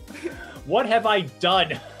 What have I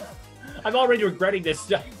done? I'm already regretting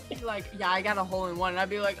this. Like, yeah, I got a hole in one, and I'd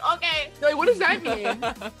be like, okay. Like, what does that mean?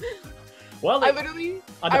 Well, I literally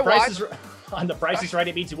on the Price is Right,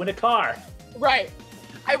 it means you win a car. Right.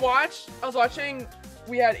 I was watching.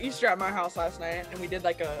 We had Easter at my house last night, and we did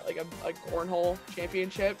like a cornhole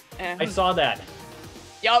championship. And I saw that.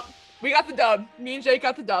 Yup, we got the dub. Me and Jake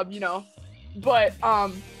got the dub, you know. But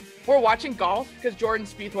we're watching golf because Jordan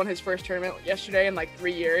Spieth won his first tournament yesterday in like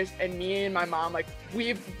 3 years, and me and my mom, like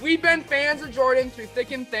we've been fans of Jordan through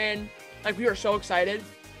thick and thin. Like we were so excited.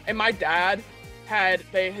 And my dad had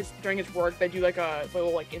during his work they do like a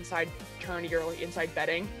little like inside tourney or like inside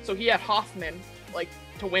betting. So he had Hoffman like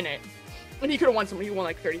to win it, and he could have won something. He won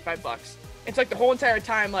like $35. It's like the whole entire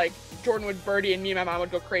time like Jordan would birdie and me and my mom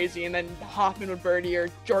would go crazy, and then Hoffman would birdie or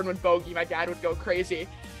Jordan would bogey. My dad would go crazy.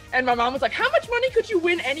 And my mom was like, how much money could you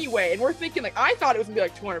win anyway? And we're thinking, like, I thought it was gonna be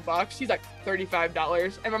like $200. He's like,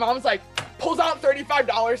 $35. And my mom was like, pulls out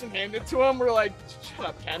 $35 and hands it to him. We're like, shut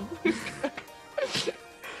up, Ken.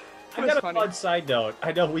 I got a fun side note.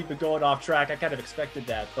 I know we've been going off track. I kind of expected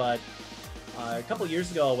that. But a couple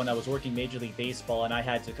years ago when I was working Major League Baseball and I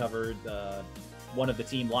had to cover one of the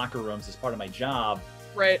team locker rooms as part of my job.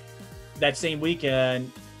 Right. That same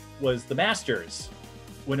weekend was the Masters,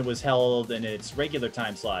 when it was held in its regular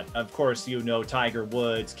time slot. Of course, you know, Tiger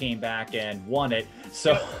Woods came back and won it.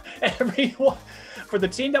 So everyone, for the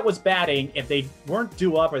team that was batting, if they weren't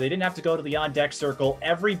due up or they didn't have to go to the on-deck circle,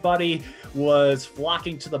 everybody was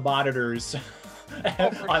flocking to the monitors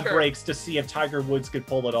on breaks to see if Tiger Woods could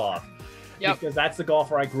pull it off. Yep. Because that's the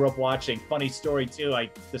golfer I grew up watching. Funny story, too.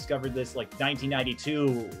 I discovered this like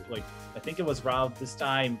 1992. Like, I think it was around this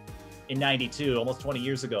time in 92, almost 20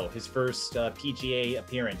 years ago, his first PGA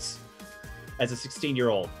appearance as a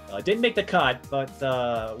 16-year-old. Didn't make the cut, but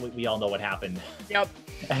we all know what happened. Yep.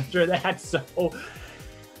 After that, so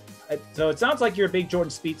it sounds like you're a big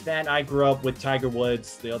Jordan Spieth fan. I grew up with Tiger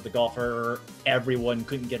Woods, the golfer everyone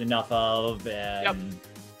couldn't get enough of, and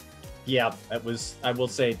yeah, it was. I will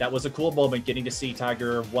say that was a cool moment getting to see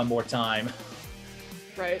Tiger one more time.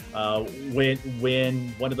 Right.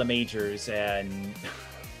 Win one of the majors and.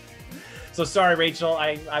 So sorry, Rachel.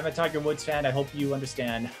 I'm a Tiger Woods fan. I hope you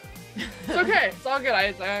understand. It's okay. It's all good. I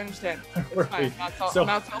understand. It's fine. I'm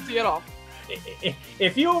not salty at all.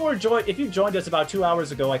 If you joined us about 2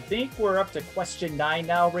 hours ago, I think we're up to question 9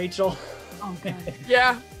 now, Rachel. Oh, God.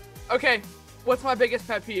 Yeah. Okay. What's my biggest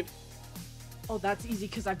pet peeve? Oh, that's easy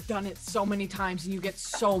because I've done it so many times and you get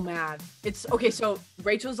so mad. It's okay. So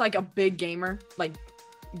Rachel's like a big gamer. Like,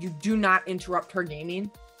 you do not interrupt her gaming.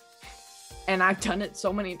 And I've done it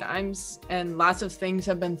so many times, and lots of things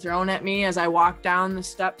have been thrown at me as I walk down the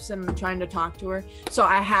steps and I'm trying to talk to her. So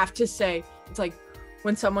I have to say, it's like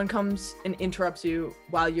when someone comes and interrupts you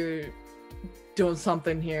while you're doing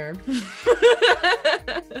something here.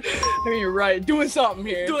 I mean, you're right. Doing something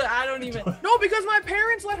here. I don't even. No, because my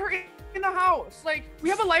parents let her in the house. Like, we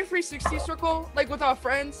have a Life 360 circle, like, with our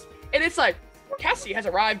friends, and it's like, Cassie has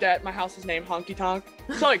arrived at my house's name, Honky Tonk.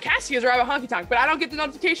 So like, Cassie has arrived at Honky Tonk, but I don't get the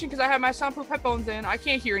notification because I have my soundproof headphones in. I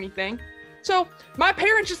can't hear anything. So my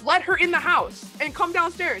parents just let her in the house and come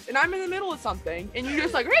downstairs, and I'm in the middle of something, and you're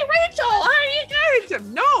just like, hey, Rachel, how are you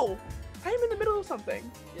doing? No, I'm in the middle of something.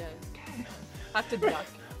 Yeah. I have to duck.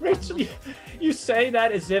 Rachel, you say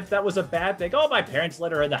that as if that was a bad thing. Oh, my parents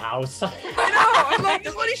let her in the house. I know. I'm like,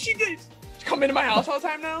 what is she doing? She come into my house all the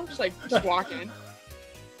time now? Just walk in.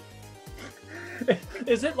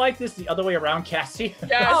 Is it like this the other way around, Cassie?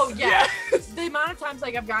 Yes. Oh, yeah. Yes. The amount of times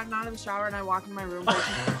like I've gotten out of the shower and I walk in my room,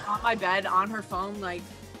 like, on my bed, on her phone, like.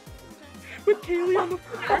 With Kaylee on the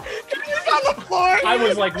floor. Kaylee's on the floor. I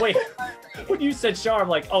was like, wait. When you said shower, I'm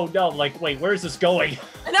like, oh no, like, wait, where's this going?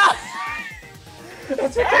 No.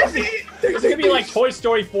 That's Cassie. It's gonna be like Toy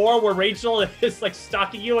Story 4 where Rachel is like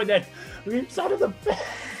stalking you and then leaps out of the bed.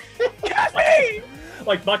 Cassie!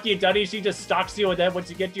 Like Bucky and Duddy, she just stalks you, and then once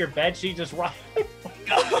you get to your bed, she just runs.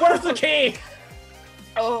 Where's the key?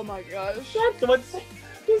 Oh my gosh. That's the one scene.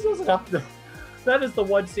 This wasn't up there. That is the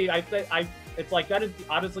one scene it's like that is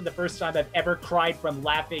honestly the first time I've ever cried from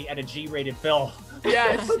laughing at a G-rated film.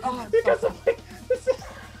 Yes. Because of like,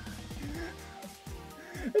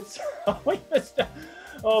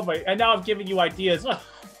 oh my, and now I'm giving you ideas.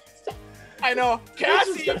 I know.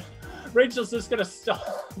 Cassie! Rachel's just gonna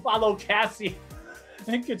follow Cassie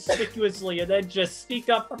inconspicuously and then just sneak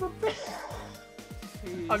up from her bed.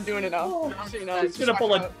 I'm doing it now. Oh, she's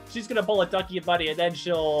gonna pull a Ducky and Buddy, and then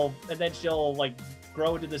she'll like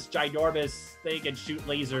grow into this ginormous thing and shoot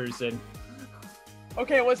lasers and.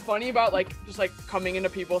 Okay, what's funny about like just like coming into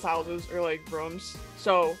people's houses or like rooms?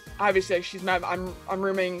 So obviously like, she's mad. I'm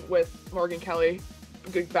rooming with Morgan Kelly, a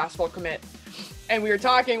good basketball commit, and we were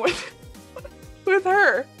talking with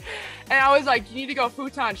her, and I was like, you need to go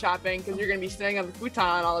futon shopping because you're gonna be staying on the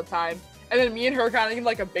futon all the time. And then me and her kind of in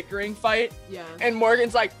like a bickering fight. Yeah. And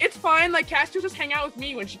Morgan's like, it's fine. Like Cassie will just hang out with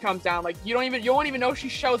me when she comes down. Like you won't even know she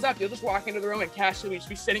shows up. You'll just walk into the room and Cassie will just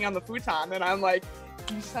be sitting on the futon. And I'm like,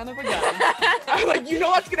 You son of a gun. I'm like, you know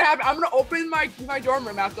what's gonna happen? I'm gonna open my dorm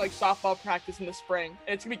room after like softball practice in the spring,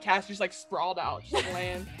 and it's gonna be Cassie just like sprawled out, just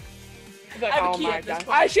laying. Like, I have a oh key my at this god.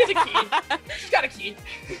 point. She has a key. She's got a key.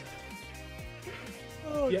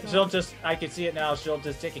 Oh, Yeah, she'll just, I can see it now. She'll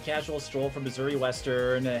just take a casual stroll from Missouri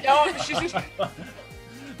Western No, she's just.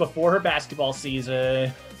 before her basketball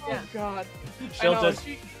season. Oh god.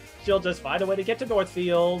 She'll just find a way to get to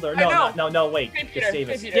Northfield, or wait, St. Peter,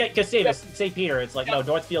 Gustavus. St. Peter. Yeah, Gustavus, Yep. St. Peter. It's like no,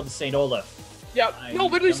 Northfield is St. Olaf. Yep. No,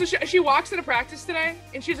 literally. So she walks into practice today,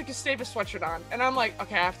 and she has a Gustavus sweatshirt on, and I'm like,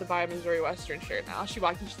 okay, I have to buy a Missouri Western shirt now. She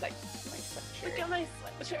walked in, she's like, my sweatshirt. Look at my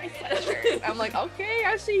Sweatshirt. I'm like, okay,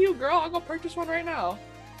 I see you, girl. I'll go purchase one right now.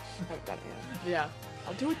 I've done it. Yeah.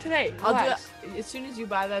 I'll do it today. I'll do Relax. it. As soon as you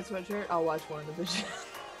buy that sweatshirt, I'll watch WandaVision.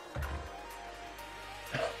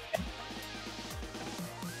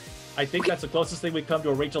 I think that's the closest thing we come to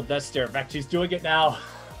a Rachel death stare. In fact, she's doing it now.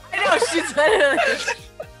 I know, she's literally.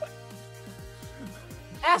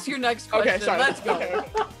 Ask your next question. Okay, sorry. Let's go. Okay.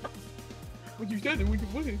 What you said, we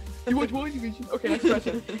can win. You want WandaVision? Okay, next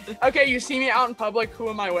question. Okay, you see me out in public. Who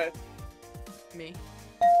am I with? Me.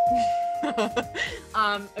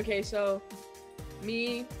 Okay, so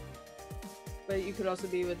me, but you could also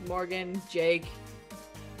be with Morgan, Jake,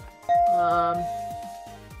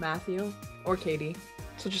 Matthew, or Katie.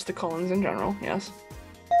 So just the Collins in general, yes.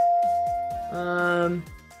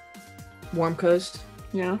 Warm Coast.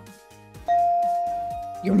 Yeah.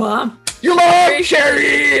 Your mom. Your mom,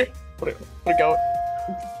 Sherry. What a goat.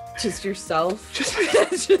 Just yourself. Just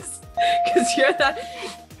just because you're that.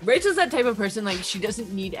 Rachel's that type of person, like, she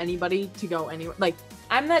doesn't need anybody to go anywhere. Like,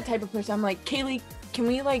 I'm that type of person. I'm like, Kaylee, can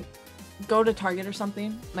we, like, go to Target or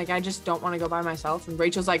something? Like, I just don't want to go by myself. And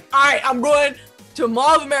Rachel's like, all right, I'm going to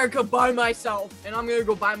Mall of America by myself. And I'm going to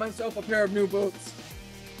go buy myself a pair of new boots.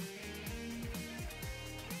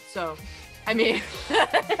 So, I mean.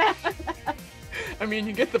 I mean,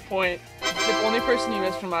 you get the point. The only person you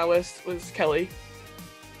missed from my list was Kelly.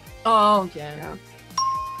 Oh, okay. Yeah.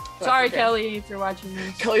 Sorry, okay. Kelly, if you're watching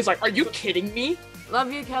this. Kelly's like, are you kidding me?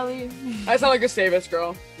 Love you, Kelly. I sound like a Gustavus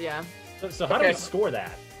girl. Yeah. So how do we score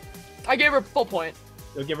that? I gave her full point.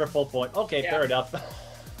 You'll give her full point. Okay, Yeah. fair enough.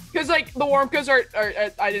 Because, like, the Warmcas are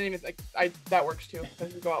I didn't even think, that works too.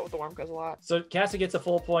 Because we go out with the Warmcas a lot. So Cassie gets a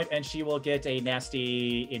full point, and she will get a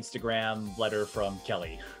nasty Instagram letter from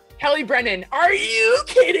Kelly. Kelly Brennan, are you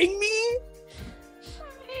kidding me?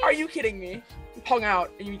 Are you kidding me? Hung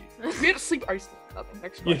out. We had to sleep. Are you nothing?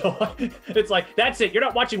 Next You question. know what? It's like, that's it. You're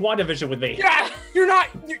not watching WandaVision with me. Yeah, you're not.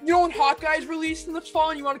 You know when Hawkeye's released in the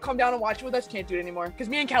fall and you want to come down and watch it with us? Can't do it anymore. Because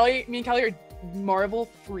me and Kelly are Marvel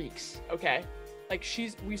freaks. Okay, like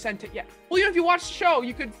we sent it. Yeah. Well, you know, if you watch the show,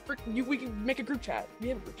 you could we can make a group chat. We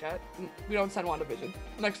have a group chat. We don't send WandaVision.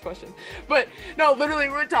 Next question. But no, literally,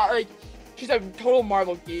 we're talking like. She's a total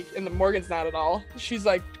Marvel geek, and the Morgan's not at all. She's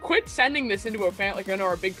like, quit sending this into into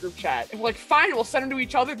our big group chat. And we're like, fine, we'll send them to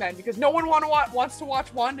each other then, because no one wants to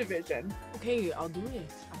watch WandaVision. Okay, I'll do it.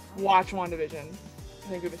 Watch WandaVision. I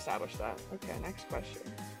think we've established that. Okay, next question.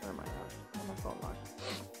 Where am I at? On my phone lock.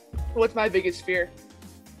 What's my biggest fear?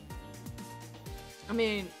 I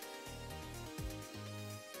mean,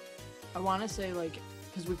 I want to say, like,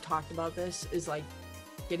 because we've talked about this, is like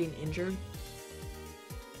getting injured.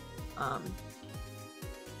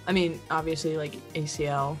 I mean, obviously, like,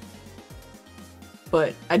 ACL,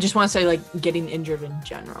 but I just want to say, like, getting injured in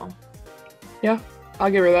general. Yeah, I'll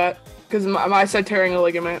give her that, because I said tearing a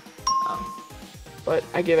ligament. Oh. But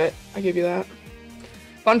I give you that.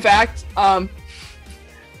 Fun fact,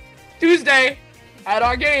 Tuesday at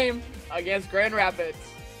our game against Grand Rapids,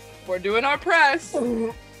 we're doing our press,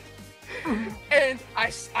 and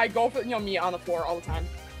I go for, me on the floor all the time.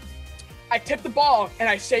 I tip the ball and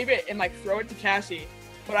I save it and like throw it to Cassie,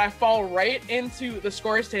 but I fall right into the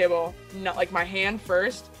scores table, like my hand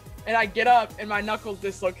first, and I get up and my knuckles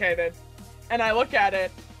dislocated, and I look at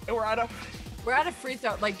it and we're at a free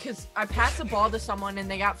throw, like, because I passed the ball to someone and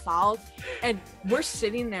they got fouled, and we're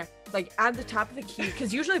sitting there like at the top of the key,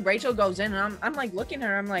 because usually Rachel goes in, and I'm like looking at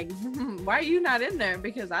her, I'm like, why are you not in there?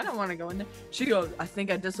 Because I don't want to go in there. She goes, I think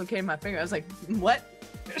I dislocated my finger. I was like, what?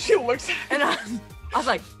 She looks at and I was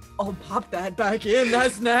like, oh, pop that back in.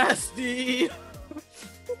 That's nasty.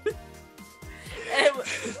 It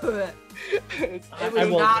was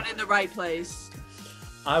not in the right place.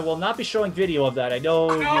 I will not be showing video of that. I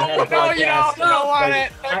know you had a No, podcast. you don't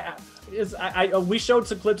want it. We showed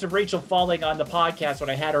some clips of Rachel falling on the podcast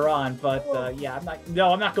when I had her on, but yeah, I'm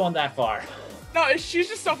not going that far. No, she's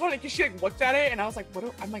just so funny because she like looked at it and I was like,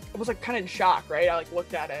 I was like kind of in shock, right? I like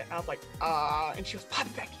looked at it and I was like, and she was pop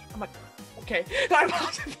it back in. I'm like, Okay. I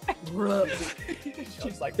popped it back.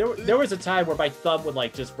 She's like, there was a time where my thumb would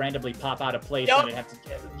like just randomly pop out of place, and I'd have to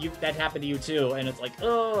that happened to you too, and it's like,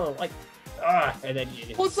 oh, like, and then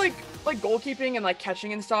well, it's like goalkeeping and like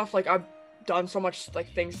catching and stuff. Like I've done so much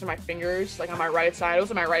like things to my fingers, like on my right side. It was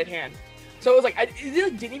in my right hand, so it was like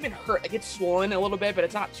it didn't even hurt. Like it's swollen a little bit, but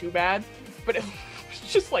it's not too bad. But it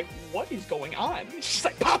was just like, what is going on? It's just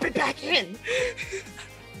like, pop it back in.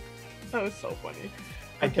 That was so funny.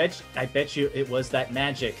 I bet you it was that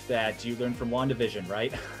magic that you learned from WandaVision,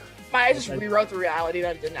 right? My eyes just rewrote the reality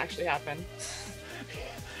that it didn't actually happen.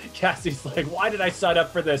 Cassie's like, why did I sign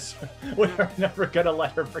up for this? We're never gonna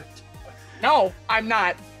let her pretend. No, I'm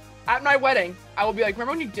not. At my wedding, I will be like,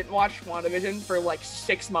 remember when you didn't watch WandaVision for like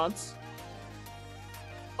 6 months?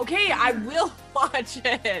 Okay, I will watch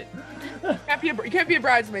it. You can't be a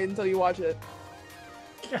bridesmaid until you watch it.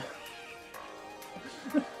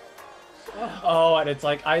 Oh, and it's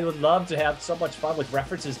like, I would love to have so much fun with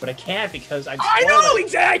references, but I can't because I'm I know,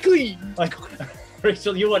 exactly! Like,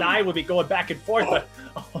 Rachel, you and I would be going back and forth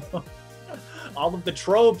with all of the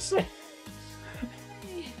tropes.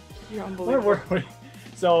 You're unbelievable.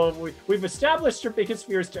 So we've established her biggest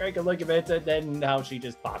fear is tearing a ligament, and then now she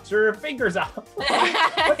just pops her fingers out.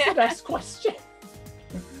 What's the next question?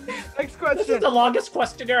 Next question. This is the longest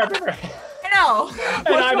questionnaire I've ever had. I know.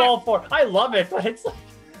 And I'm all for it. I love it, but it's like,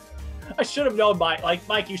 I should have known,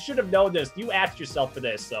 Mike, you should have known this. You asked yourself for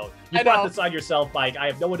this, so you brought this on yourself, Mike. I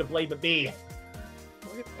have no one to blame but me.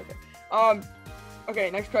 Okay.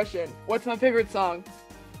 Okay, next question. What's my favorite song?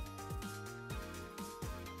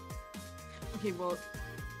 Okay, well,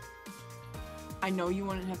 I know you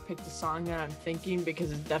wouldn't have picked the song that I'm thinking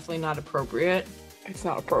because it's definitely not appropriate. It's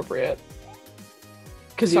not appropriate.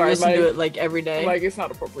 Because you listen to it like every day. Like, it's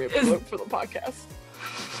not appropriate for the podcast.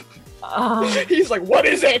 He's He's like, what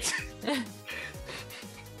is it?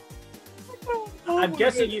 I'm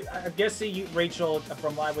guessing you, Rachel,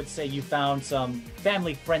 from what I would say, you found some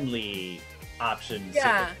family-friendly options.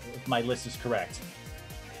 Yeah. If my list is correct.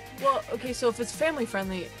 Well, okay, so if it's family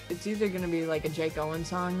friendly, it's either gonna be like a Jake Owen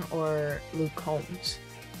song or Luke Combs.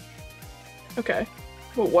 Okay.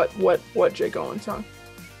 Well, what Jake Owen song?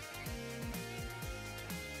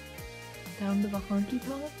 Down to the honky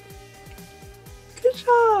tonk? Good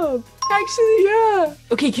job. Actually, yeah.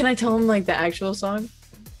 Okay, can I tell him like the actual song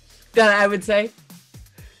that I would say?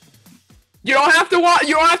 You don't have to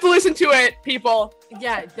you don't have to listen to it, people.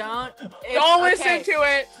 Yeah, don't listen to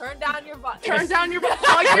it. Turn down your volume. Turn down your volume.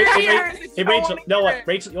 Hey, Rachel, no, what,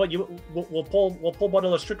 Rachel, we'll pull one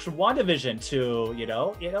of those tricks from WandaVision to, you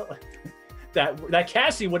know, that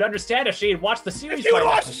Cassie would understand if she had watched the series. She would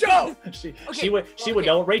watch the show. She would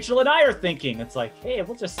know what Rachel and I are thinking. It's like, hey,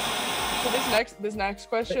 we'll just. So this next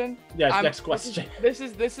question. Yeah, next question. This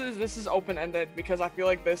is open ended because I feel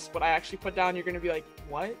like what I actually put down, you're gonna be like,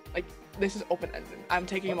 what? Like, this is open ended. I'm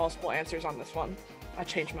taking multiple answers on this one. I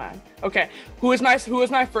changed mine. Okay, who is my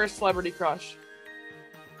first celebrity crush?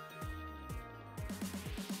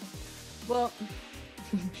 Well,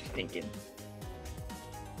 she's thinking.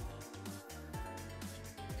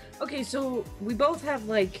 Okay, so we both have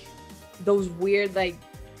like those weird like.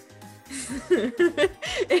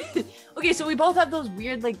 Okay, so we both have those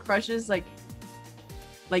weird like crushes like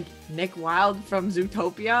Nick Wilde from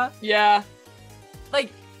Zootopia. Yeah.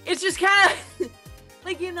 Like it's just kind of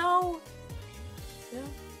like, you know. Yeah.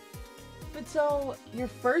 But so your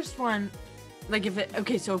first one, like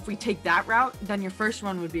if we take that route, then your first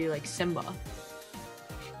one would be like Simba.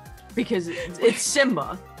 Because it's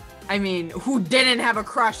Simba. I mean, who didn't have a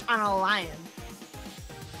crush on a lion?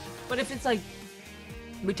 But if it's like,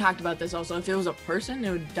 we talked about this also, if it was a person,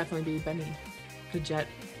 it would definitely be Benny the Jet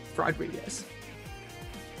Rodriguez.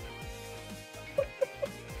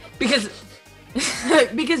 Because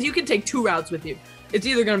you can take two routes with you. It's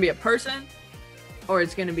either going to be a person or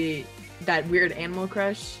it's going to be that weird animal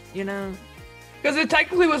crush, you know? Because it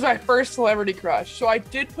technically was my first celebrity crush, so I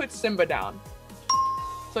did put Simba down.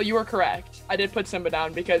 So you were correct. I did put Simba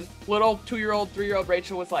down because little 2-year-old, 3-year-old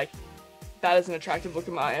Rachel was like, that is an attractive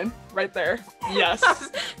looking lion. Right there. Yes.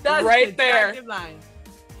 That's right there. Lion.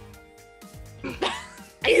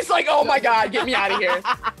 He's like, oh my God, get me out of here.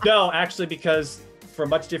 No, actually, because for a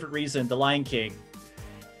much different reason, The Lion King,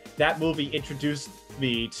 that movie introduced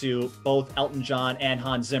me to both Elton John and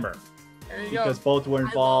Hans Zimmer. There you because go. both were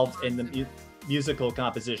involved in the musical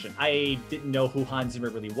composition. I didn't know who Hans Zimmer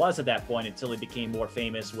really was at that point until he became more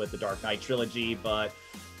famous with the Dark Knight trilogy, but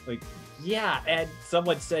like, yeah, and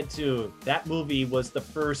someone said too, that movie was the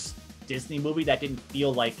first Disney movie that didn't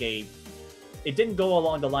feel like a it didn't go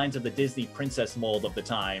along the lines of the Disney princess mold of the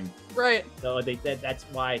time. Right. So that's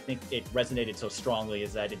why I think it resonated so strongly,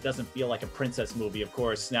 is that it doesn't feel like a princess movie. Of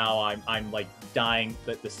course, now I'm like dying,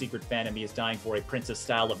 the secret fan in me is dying for a princess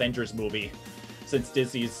style Avengers movie, since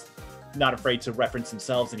Disney's not afraid to reference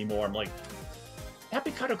themselves anymore. I'm like, that'd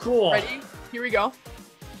be kind of cool. Ready? Here we go.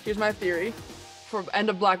 Here's my theory for end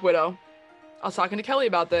of Black Widow. I was talking to Kelly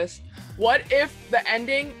about this. What if the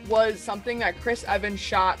ending was something that Chris Evans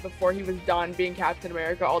shot before he was done being Captain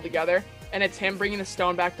America altogether, and it's him bringing the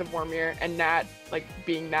stone back to Vormir, and Nat, like,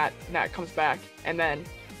 being Nat comes back, and then,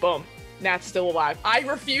 boom, Nat's still alive. I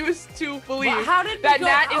refuse to believe that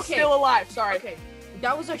Nat is still alive. Sorry. Okay,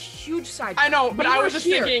 that was a huge side. I know, but I was just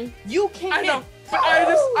thinking. You came I know, in. but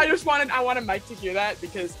I wanted Mike to hear that,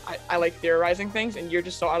 because I like theorizing things, and you're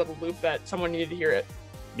just so out of the loop that someone needed to hear it.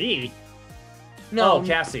 Me? No, Oh,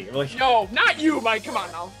 Cassie. Like, No, not you, Mike. Come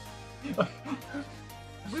on now.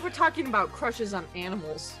 we were talking about crushes on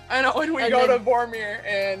animals. I know, when we And go then- to Vormir,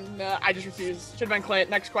 and I just refuse. Should have been Clint.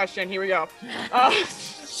 Next question. Here we go.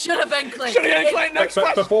 Should have been Clint. Should have been Clint. Next but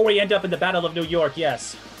question. before we end up in the Battle of New York,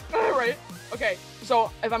 yes. All right. Okay.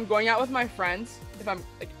 So if I'm going out with my friends, if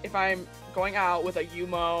I'm going out with a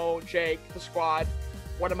Yumo, Jake, the squad,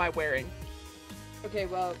 what am I wearing? Okay,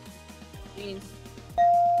 well, jeans,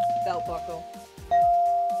 belt buckle,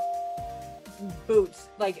 boots.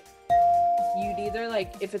 Like, you'd either,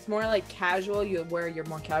 like, if it's more like casual, you'll wear your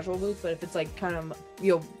more casual boots. But if it's like kind of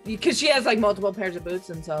because she has like multiple pairs of boots,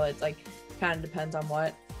 and so it's like kind of depends on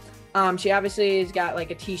what. She obviously has got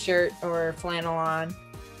like a t-shirt or flannel on,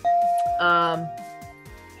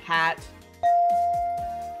 hat,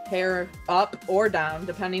 hair up or down,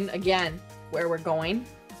 depending again where we're going.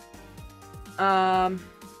 Trying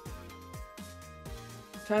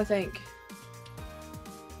to think.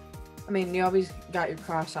 I mean, you always got your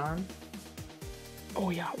cross on. Oh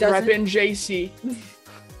yeah, Doesn't- reppin' JC.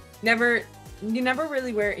 You never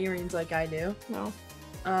really wear earrings like I do. No.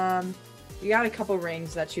 You got a couple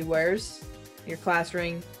rings that she wears. Your class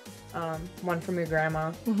ring, one from your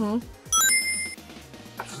grandma. Mm-hmm.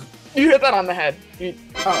 You hit that on the head. You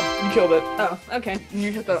killed it. Oh, okay.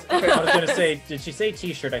 You hit that. I Okay. was gonna say, did she say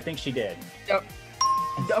t-shirt? I think she did. Yep.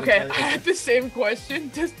 Okay, I had the same question.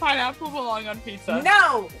 Does pineapple belong on pizza?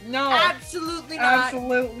 No, No. absolutely not.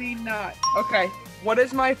 Absolutely not. Okay. What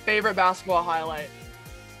is my favorite basketball highlight?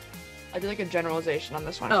 I did like a generalization on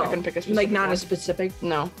this one. So I couldn't pick a specific like not one. a specific.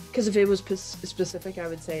 No. Because if it was specific, I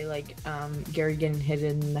would say like Gary getting hit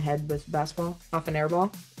in the head with basketball off an air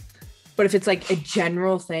ball. But if it's like a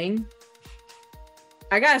general thing,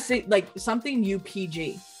 I gotta say like something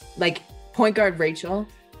UPG, like point guard Rachel.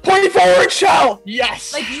 Point forward shell.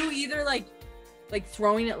 Yes. Like you either like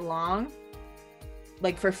throwing it long,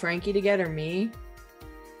 like for Frankie to get or me.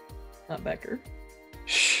 Not Becker.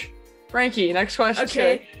 Shh. Frankie, next question.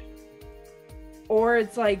 Okay. Or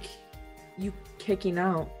it's like you kicking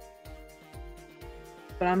out.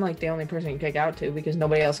 But I'm like the only person you kick out to because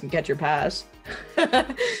nobody else can catch your pass.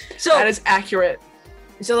 So That is accurate.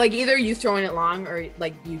 So like either you throwing it long or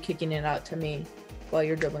like you kicking it out to me while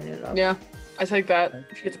you're dribbling it up. Yeah, I take that.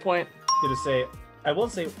 She gets a point. Gonna say, I will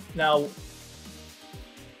say now.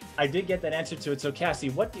 I did get that answer to it. So Cassie,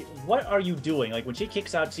 what are you doing? Like when she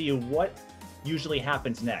kicks out to you, what usually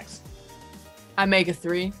happens next? I make a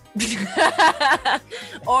three.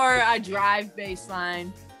 Or I drive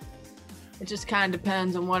baseline. It just kind of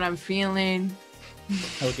depends on what I'm feeling.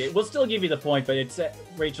 Okay, we'll still give you the point, but it's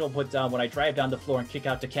Rachel put down when I drive down the floor and kick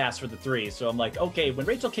out to Cass for the three. So I'm like, okay, when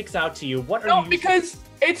Rachel kicks out to you, what are you? No, because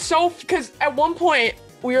at one point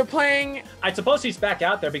we were playing. I suppose she's back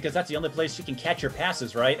out there because that's the only place she can catch your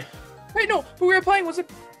passes, right? Wait, no, but we were playing. Wasn't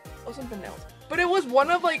else. But it was one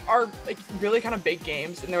of like our like really kind of big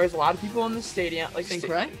games, and there was a lot of people in the stadium. Like St.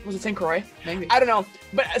 Croix? Was it St. Croix? Maybe. I don't know,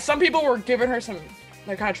 but some people were giving her some,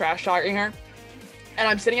 they're kind of trash talking her. And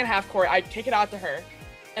I'm sitting in half court. I kick it out to her,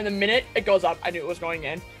 and the minute it goes up, I knew it was going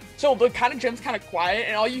in. So the kind of gym's kind of quiet,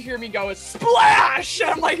 and all you hear me go is splash, and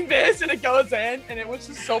I'm like this, and it goes in, and it was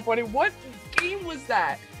just so funny. What game was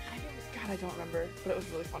that? God, I don't remember, but it was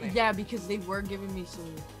really funny. Yeah, because they were giving me some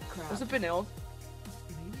crap. Was it Benil?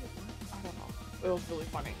 I don't know. It was really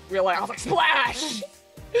funny. I was like, splash!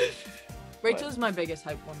 Rachel's my biggest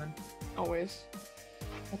hype woman. Always.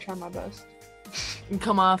 I try my best. And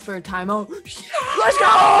come off for a timeout. Let's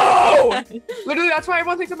go! Literally, that's why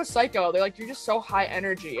everyone thinks I'm a psycho. They're like, you're just so high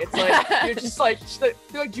energy. It's like, you're just like, they're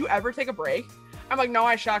like, do you ever take a break? I'm like, no,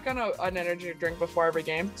 I shotgun an energy drink before every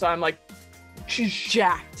game. So I'm like, she's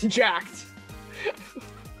jacked.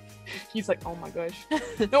 He's like, oh my gosh.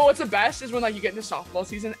 No, what's the best is when like you get into softball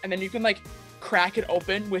season and then you can like crack it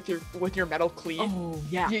open with your metal cleat. Oh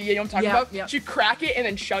yeah. You know what I'm talking about? Yeah. She'd crack it and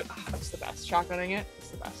then it's the best. Shotgunning it. It's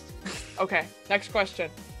the best. Okay, next question.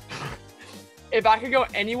 If I could go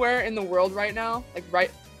anywhere in the world right now,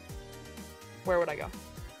 where would I go?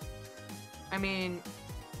 I mean,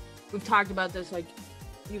 we've talked about this, like,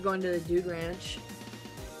 you going to the Dude Ranch.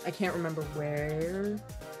 I can't remember where,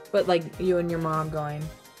 but like you and your mom going.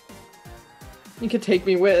 You could take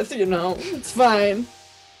me with, it's fine.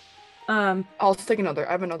 I'll take another.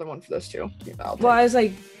 I have another one for this too. Well, I was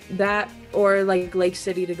like that, or like Lake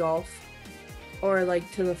City to golf, or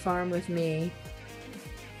like to the farm with me,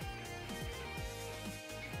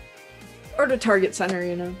 or to Target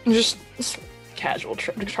Center. Just casual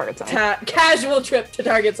trip to Target Center. Casual trip to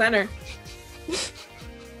Target Center.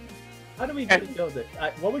 How do we know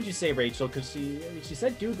that? What would you say, Rachel? Because she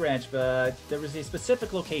said Dude Ranch, but there was a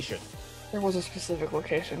specific location. There was a specific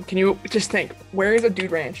location. Can you just think? Where is a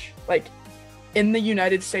Dude Ranch? Like, in the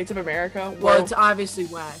United States of America? Well, it's obviously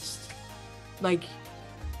west. Like,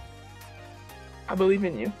 I believe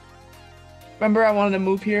in you. Remember, I wanted to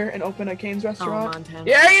move here and open a Cane's restaurant? Montana.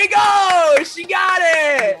 There you go! She got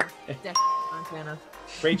it! Yeah, definitely Montana.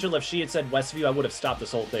 Rachel, if she had said Westview, I would have stopped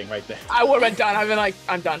this whole thing right there. I would have been done. I've been like,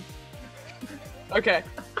 I'm done. Okay.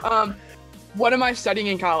 What am I studying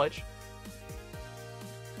in college?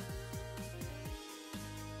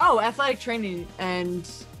 Oh, athletic training and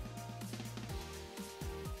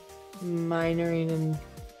minoring in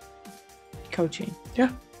coaching. Yeah.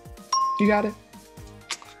 You got it.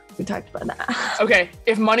 We talked about that. Okay.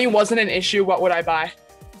 If money wasn't an issue, what would I buy?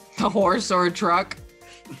 A horse or a truck.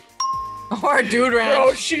 Or a Dude Ranch.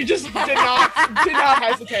 Bro, she just did not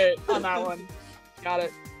hesitate on that one. Got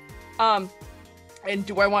it. And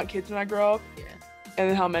do I want kids when I grow up? Yeah. And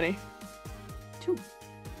then how many? 2.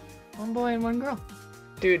 1 boy and 1 girl.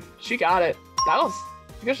 Dude, she got it. That was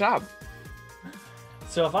a good job.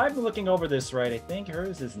 So if I'm looking over this right, I think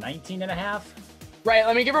hers is 19 and a half. Right,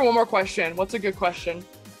 let me give her one more question. What's a good question?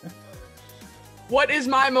 What is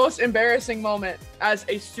my most embarrassing moment as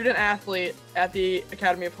a student athlete at the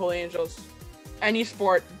Academy of Holy Angels? Any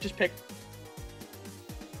sport, just pick.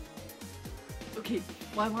 Okay,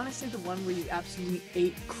 well, I want to say the one where you absolutely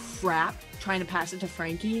ate crap trying to pass it to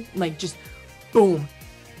Frankie. Like, just boom.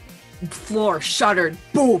 Floor shuttered.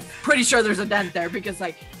 Boom. Pretty sure there's a dent there because,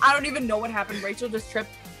 like, I don't even know what happened. Rachel just tripped,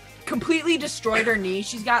 completely destroyed her knee.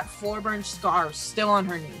 She's got floor burn scars still on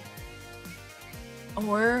her knee.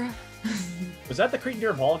 Or... Was that the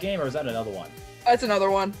Cretan Ball game, or was that another one? That's another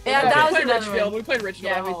one. Yeah, that was another Richfield. one. We played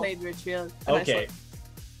Richfield. Yeah, we played Richfield. Okay.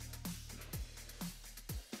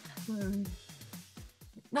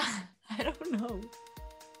 I don't know.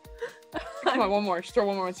 Come on, one more. Just throw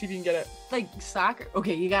one more and see if you can get it. Like soccer.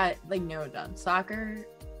 Okay, you got like narrow it down. Soccer.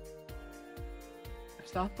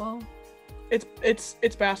 Softball.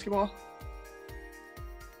 It's basketball.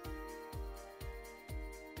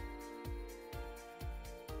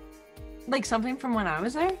 Like something from when I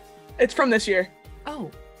was there? It's from this year.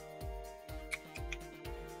 Oh.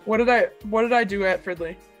 What did I do at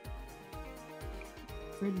Fridley?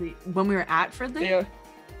 Fridley. When we were at Fridley? Yeah.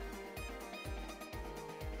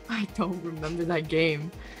 I don't remember that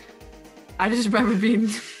game. I just remember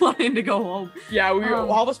wanting to go home. Yeah, we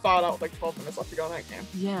all of us fouled out with like 12 minutes left to go in that game.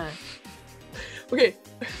 Yeah. Okay.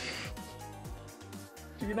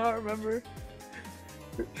 Do you not remember?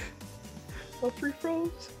 The free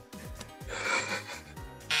throws?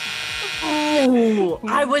 Oh,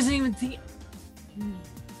 I wasn't even thinking.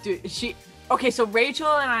 Dude, okay, so Rachel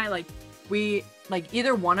and I, we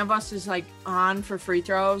either one of us is on for free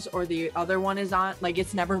throws or the other one is on.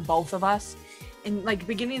 It's never both of us. And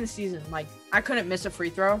beginning of the season, I couldn't miss a free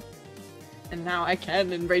throw, and now I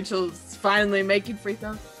can. And Rachel's finally making free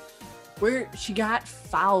throws. Where she got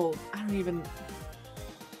fouled, I don't even.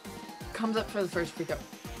 Comes up for the first free throw,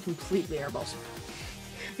 completely airballs.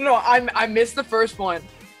 No, I missed the first one,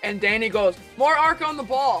 and Danny goes, "More arc on the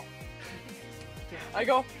ball." Yeah. I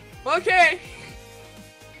go, "Okay."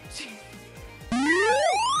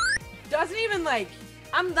 Doesn't even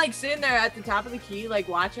I'm sitting there at the top of the key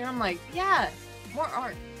watching. I'm yeah, more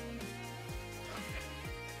art.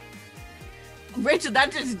 Rachel,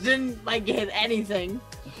 that just didn't hit anything.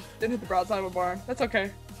 Didn't hit the broadside of a bar. That's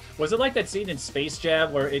okay. Was it like that scene in Space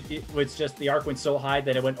Jam where it was just the arc went so high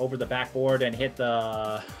that it went over the backboard and hit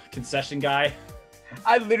the concession guy?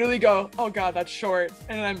 I literally go, "Oh God, that's short."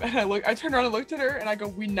 And I turned around and looked at her and I go,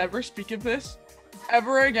 "We never speak of this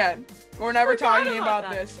ever again. We're never talking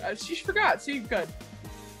about this." She forgot. See, good.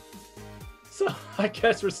 So I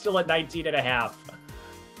guess we're still at 19 and a half.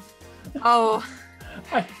 Oh.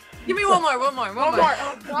 Give me one more. Oh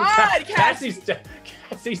God,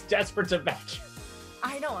 Cassie's desperate to match.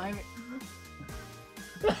 I know.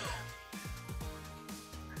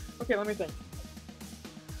 Okay, let me think.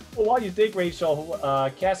 Well, while you think, Rachel,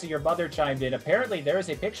 Cassie, your mother chimed in. Apparently, there is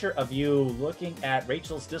a picture of you looking at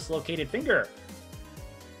Rachel's dislocated finger.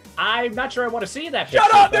 I'm not sure I want to see that picture.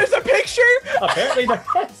 Shut up! There's a picture. Apparently, there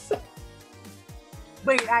is.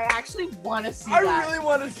 Wait, I actually want to see I that. really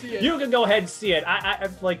want to see it. You can go ahead and see it.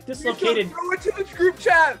 I'm like dislocated. Throw it to the group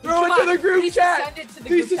chat. Throw it to the group chat.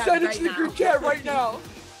 Please send it to the group chat right now.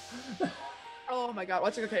 Oh my god.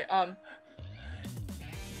 What's it? Okay.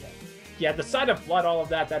 Yeah, the sight of blood, all of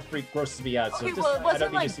that freak grosses me out. So Okay, just, well, it I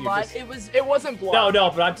don't wasn't need to like see blood. your It wasn't blood. No,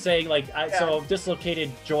 but I'm saying like, so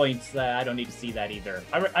dislocated joints. I don't need to see that either.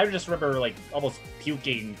 I just remember like almost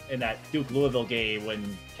puking in that Duke Louisville game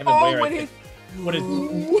when Kevin Ware, when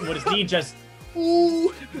his knee just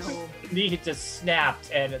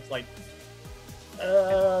snapped, and it's like,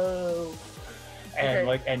 oh,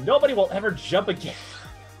 and and nobody will ever jump again.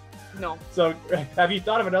 No. So, have you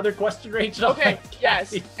thought of another question, Rachel? Okay.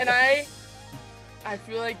 Yes. And I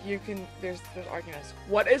feel like you can. There's arguments.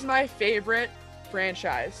 What is my favorite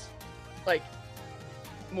franchise? Like,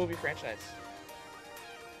 movie franchise.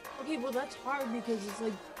 Okay, well that's hard because it's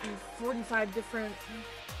like 45 different.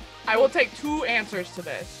 I will take 2 answers to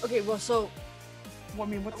this. Okay, well so. Well,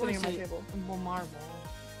 I mean, what's the name of my table? Well, Marvel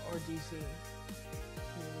or DC.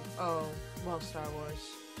 Oh, well, Star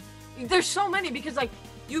Wars. There's so many because like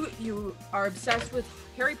you are obsessed with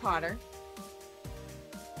Harry Potter.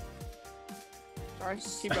 Sorry,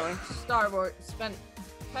 keep going. Star Wars spent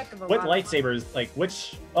heck of a What lot of lightsabers? Like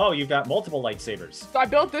which? Oh, you've got multiple lightsabers. So I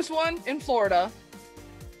built this one in Florida.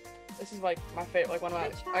 This is like my favorite, like one of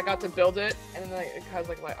my. I got to build it, and then like, it has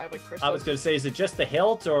like I have like crystals. I was gonna say, is it just the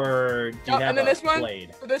hilt, or do you have and then a this one,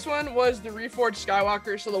 blade? This one was the reforged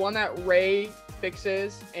Skywalker, so the one that Rey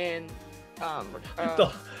fixes in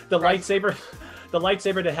the lightsaber, the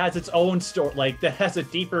lightsaber that has its own story, like that has a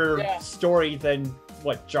deeper story than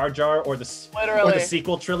what Jar Jar or the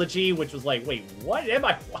sequel trilogy, which was like, wait, what am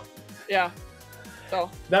I? Yeah. So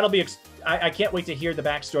that'll be. I can't wait to hear the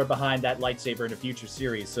backstory behind that lightsaber in a future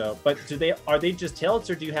series. So, but are they just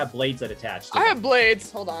hilts, or do you have blades that attach to them? I have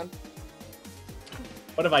blades. Hold on.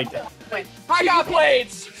 What have I done? Wait, I got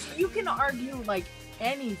blades. You can argue like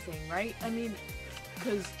anything, right? I mean,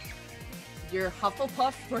 because you're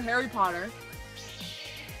Hufflepuff for Harry Potter.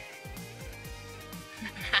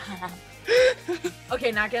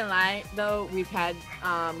 Okay, not gonna lie though, we've had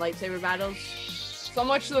lightsaber battles. So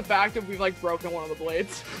much to the fact that we've like broken one of the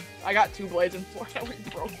blades. I got 2 blades in Florida. We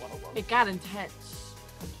broke one of them. It got intense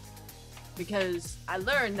because I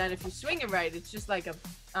learned that if you swing it right, it's just like a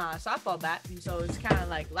softball bat, and so it's kind of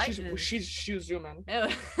like lightning. She's zooming.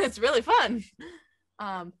 It's really fun.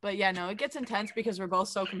 But yeah, no, it gets intense because we're both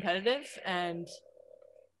so competitive. And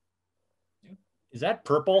is that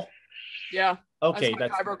purple? Yeah. Okay,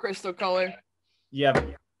 that's my Kyber crystal color. Yeah,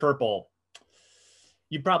 purple.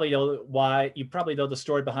 You probably know why. You probably know the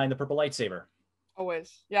story behind the purple lightsaber.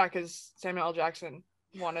 Always. Yeah, because Samuel L. Jackson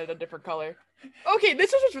wanted a different color. Okay,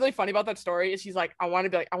 this is what's really funny about that story is he's like, I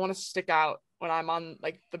want to stick out when I'm on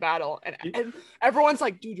like the battle, and everyone's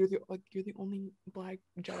like, dude, you're the only black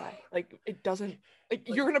Jedi. Like it doesn't like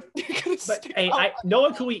you're gonna stick out. I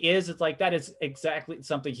knowing who he is, it's like that is exactly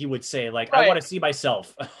something he would say. Like I want to see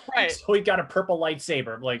myself. Right. So he got a purple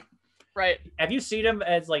lightsaber. Like, right. Have you seen him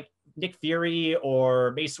as like Nick Fury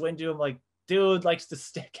or Mace Windu? I'm like, dude likes to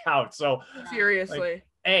stick out. So seriously. Like,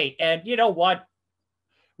 hey, and you know what?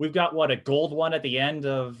 We've got a gold one at the end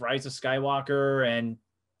of Rise of Skywalker, and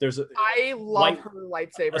I love her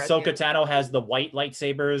lightsaber. Ahsoka Tano has the white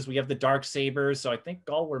lightsabers. We have the dark sabers. So I think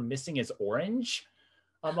all we're missing is orange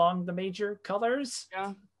among the major colors.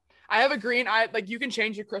 Yeah. I have a green. You can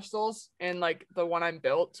change your crystals in like the one I'm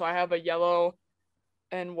built. So I have a yellow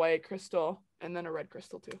and white crystal and then a red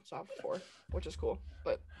crystal too. So I have 4, which is cool.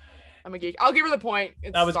 But I'm a geek. I'll give her the point.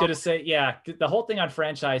 I was going to say, yeah, the whole thing on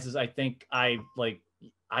franchises, I think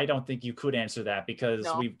I don't think you could answer that because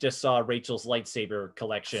we just saw Rachel's lightsaber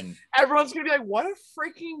collection. Everyone's going to be like, what a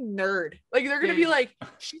freaking nerd. Like, they're going to be like,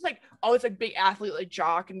 she's like, oh, it's like big athlete, like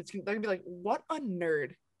jock. And they're going to be like, what a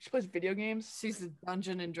nerd. She plays video games. She's the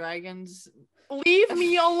Dungeons and Dragons. Leave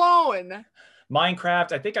me alone.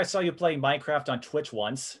 Minecraft. I think I saw you playing Minecraft on Twitch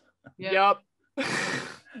once. Yep.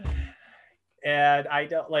 And I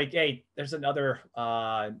don't hey, there's another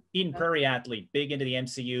Eden Prairie athlete, big into the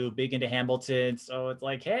MCU, big into Hamilton. So it's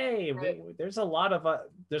like, hey, there's a lot of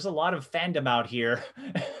fandom out here.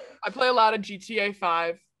 I play a lot of GTA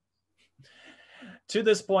 5. To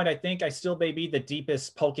this point, I think I still may be the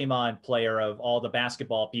deepest Pokemon player of all the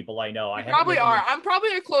basketball people I know. You probably are. I'm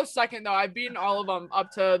probably a close second though. I've beaten all of them up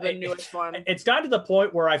to the newest one. It's gotten to the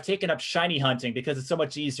point where I've taken up shiny hunting because it's so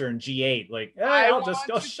much easier in G8. Like, hey, I'll just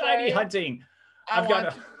go shiny hunting.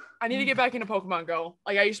 I need to get back into Pokemon Go.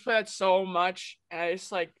 Like, I used to play that so much, and I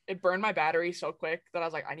just like it burned my battery so quick that I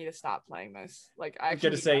was like, I need to stop playing this. Like, I was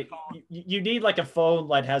gonna say you need like a phone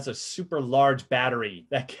that has a super large battery.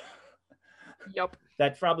 Yep.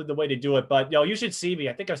 That's probably the way to do it. But you should see me.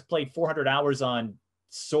 I think I've played 400 hours on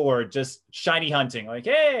Sword, just shiny hunting. Like,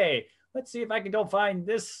 hey, let's see if I can go find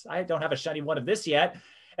this. I don't have a shiny one of this yet.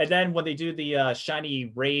 And then when they do the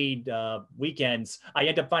shiny raid weekends, I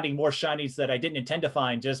end up finding more shinies that I didn't intend to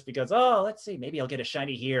find just because, let's see, maybe I'll get a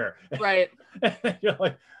shiny here. Right. Like,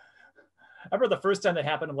 I remember the first time that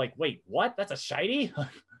happened, I'm like, wait, what? That's a shiny?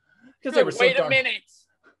 Because they were wait a minute.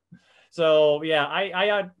 So yeah,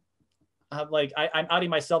 I'm outing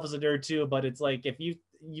myself as a nerd too, but it's like, if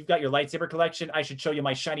you've got your lightsaber collection, I should show you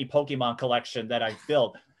my shiny Pokemon collection that I've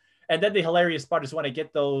built. And then the hilarious part is when I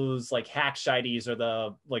get those like hack shinies or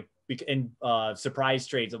the like in surprise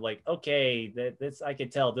trades. I'm like, okay, this I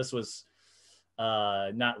could tell this was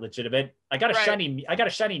not legitimate. I got a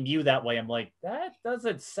shiny Mew that way. I'm like, that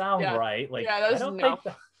doesn't sound right. Like, I don't think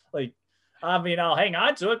that, like, I mean, I'll hang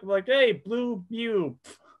on to it. I'm like, hey, blue Mew.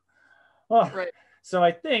 Right. So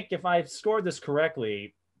I think if I scored this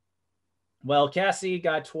correctly, well, Cassie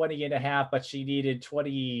got 20 and a half, but she needed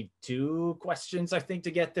 22 questions, I think,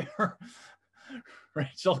 to get there.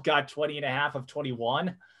 Rachel got 20 and a half of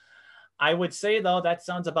 21. I would say, though, that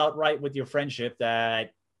sounds about right with your friendship,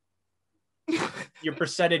 that your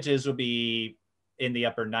percentages would be in the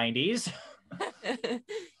upper 90s.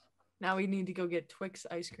 Now we need to go get Twix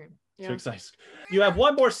ice cream. Yeah. Twix ice. You have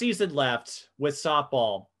one more season left with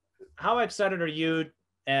softball. How excited are you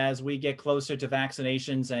as we get closer to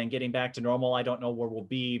vaccinations and getting back to normal? I don't know where we'll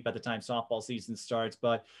be by the time softball season starts,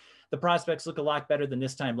 but the prospects look a lot better than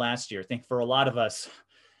this time last year. I think for a lot of us,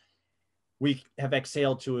 we have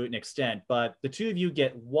exhaled to an extent, but the two of you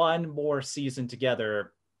get one more season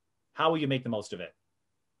together. How will you make the most of it?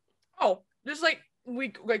 Oh, just like we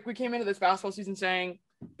came into this basketball season saying,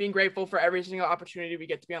 being grateful for every single opportunity we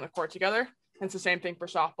get to be on the court together. And it's the same thing for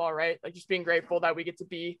softball, right? Like just being grateful that we get to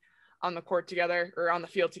be on the court together or on the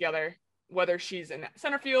field together, whether she's in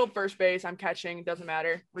center field, first base, I'm catching, doesn't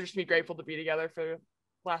matter. We're just be grateful to be together for the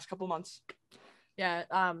last couple months. Yeah.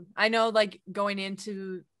 I know like going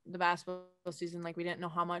into the basketball season, like we didn't know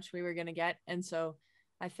how much we were going to get. And so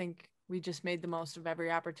I think we just made the most of every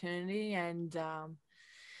opportunity. And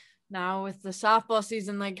now with the softball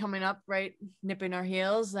season, like coming up, right, nipping our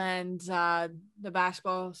heels and the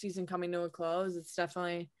basketball season coming to a close, it's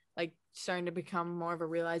definitely like starting to become more of a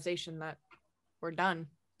realization that we're done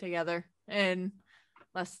together in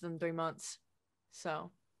less than 3 months.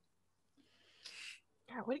 So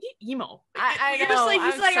God, what do you get emo? I know. Just like,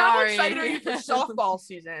 he's I'm like, sorry. how excited are you for softball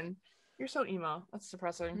season? You're so emo. That's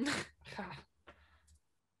depressing.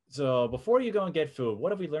 So before you go and get food,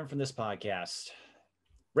 what have we learned from this podcast?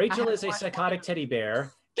 Rachel is a psychotic teddy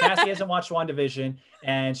bear. Cassie hasn't watched WandaVision,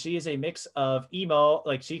 and she is a mix of emo.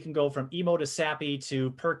 Like she can go from emo to sappy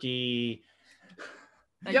to perky.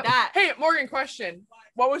 Like that. Hey, Morgan, question.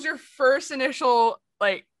 What was your first initial,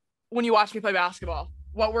 like, when you watched me play basketball?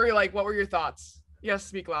 What were your thoughts? You have to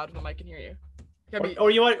speak loud so the mic can hear you.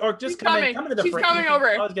 Or just come into the She's coming over.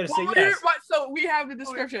 I was going to say yes. So we have the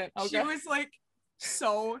description. Okay. She was like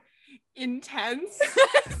so intense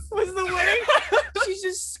was the way. She's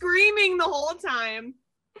just screaming the whole time.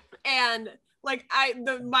 And like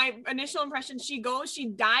my initial impression, she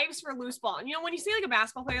dives for a loose ball. And you know, when you see like a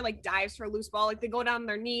basketball player like dives for a loose ball, like they go down on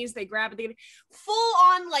their knees, they grab it, they get full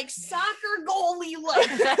on like soccer goalie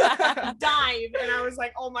like dive. And I was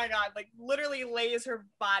like, oh my God, like literally lays her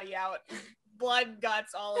body out, blood,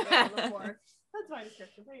 guts, all of it on the floor. That's my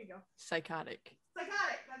description. There you go. Psychotic.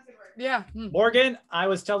 Psychotic. That's the word. Yeah. Morgan, I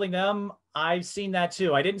was telling them I've seen that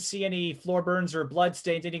too. I didn't see any floor burns or blood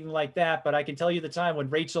stains, anything like that. But I can tell you the time when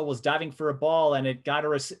Rachel was diving for a ball and it got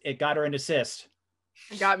her an assist.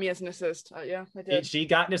 It got me as an assist. Yeah, I did. She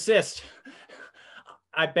got an assist.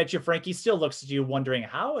 I bet you Frankie still looks at you wondering,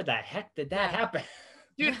 how the heck did that happen?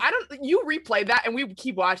 Dude, you replayed that and we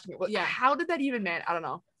keep watching it. Yeah. How did that even, man? I don't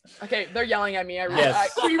know. Okay, they're yelling at me.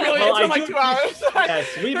 Yes. We really, it's been like 2 hours.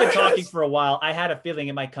 Yes, we've been talking for a while. I had a feeling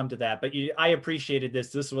it might come to that, but I appreciated this.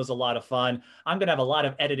 This was a lot of fun. I'm going to have a lot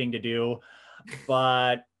of editing to do,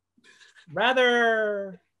 but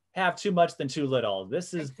rather have too much than too little.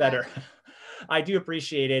 This is better. I do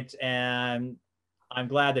appreciate it. And I'm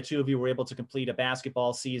glad the two of you were able to complete a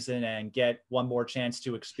basketball season and get one more chance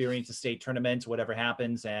to experience the state tournament, whatever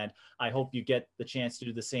happens. And I hope you get the chance to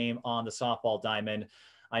do the same on the softball diamond.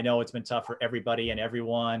 I know it's been tough for everybody and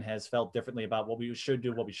everyone has felt differently about what we should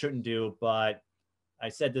do, what we shouldn't do. But I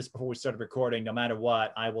said this before we started recording, no matter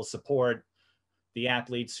what, I will support the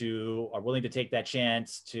athletes who are willing to take that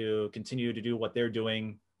chance to continue to do what they're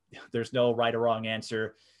doing. There's no right or wrong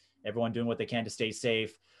answer. Everyone doing what they can to stay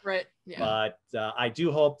safe. Right. Yeah. But I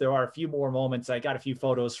do hope there are a few more moments. I got a few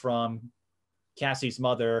photos from Cassie's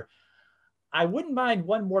mother. I wouldn't mind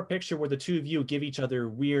one more picture where the two of you give each other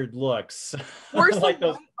weird looks. Where's like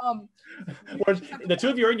the those, where the two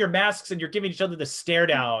of you are in your masks and you're giving each other the stare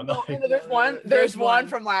down. No, there's one. There's one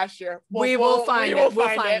from last year. We will find it. We'll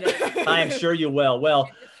find it. I am sure you will. Well,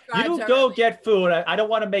 you go get food. I don't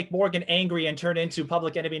want to make Morgan angry and turn into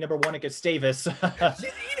public enemy number one against Davis.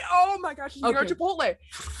 Oh my gosh, she's eating our Chipotle.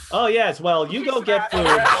 Oh yes. Well, you go get food.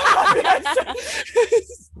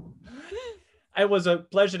 It was a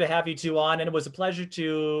pleasure to have you two on, and it was a pleasure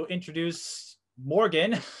to introduce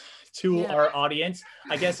Morgan to our audience.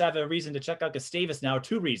 I guess I have a reason to check out Gustavus now,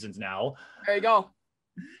 2 reasons now. There you go.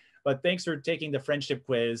 But thanks for taking the friendship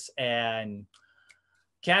quiz. And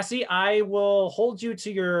Cassie, I will hold you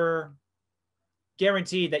to your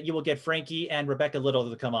guarantee that you will get Frankie and Rebecca Little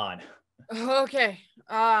to come on. Okay.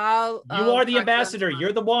 You are the ambassador.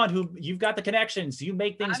 You're the one you've got the connections. You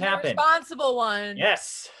make things happen. The responsible one.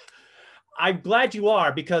 Yes. I'm glad you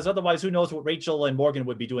are, because otherwise who knows what Rachel and Morgan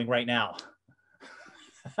would be doing right now.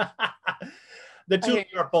 The two of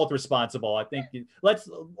you are both responsible. I think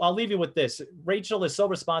I'll leave you with this. Rachel is so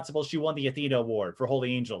responsible. She won the Athena Award for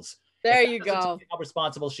Holy Angels. There you go. How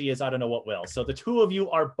responsible she is, I don't know what will. So the two of you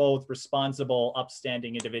are both responsible,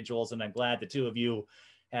 upstanding individuals, and I'm glad the two of you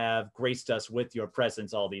have graced us with your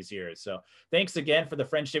presence all these years. So thanks again for the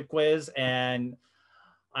friendship quiz, and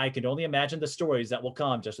I can only imagine the stories that will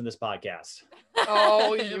come just in this podcast.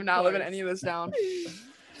 Oh, you're not living any of this down.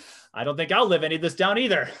 I don't think I'll live any of this down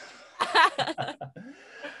either.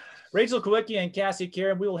 Rachel Kawiecki and Kassie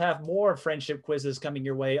Caron, we will have more friendship quizzes coming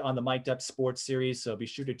your way on the Mic'd Up Sports series, so be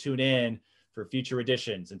sure to tune in for future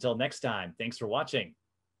editions. Until next time, thanks for watching.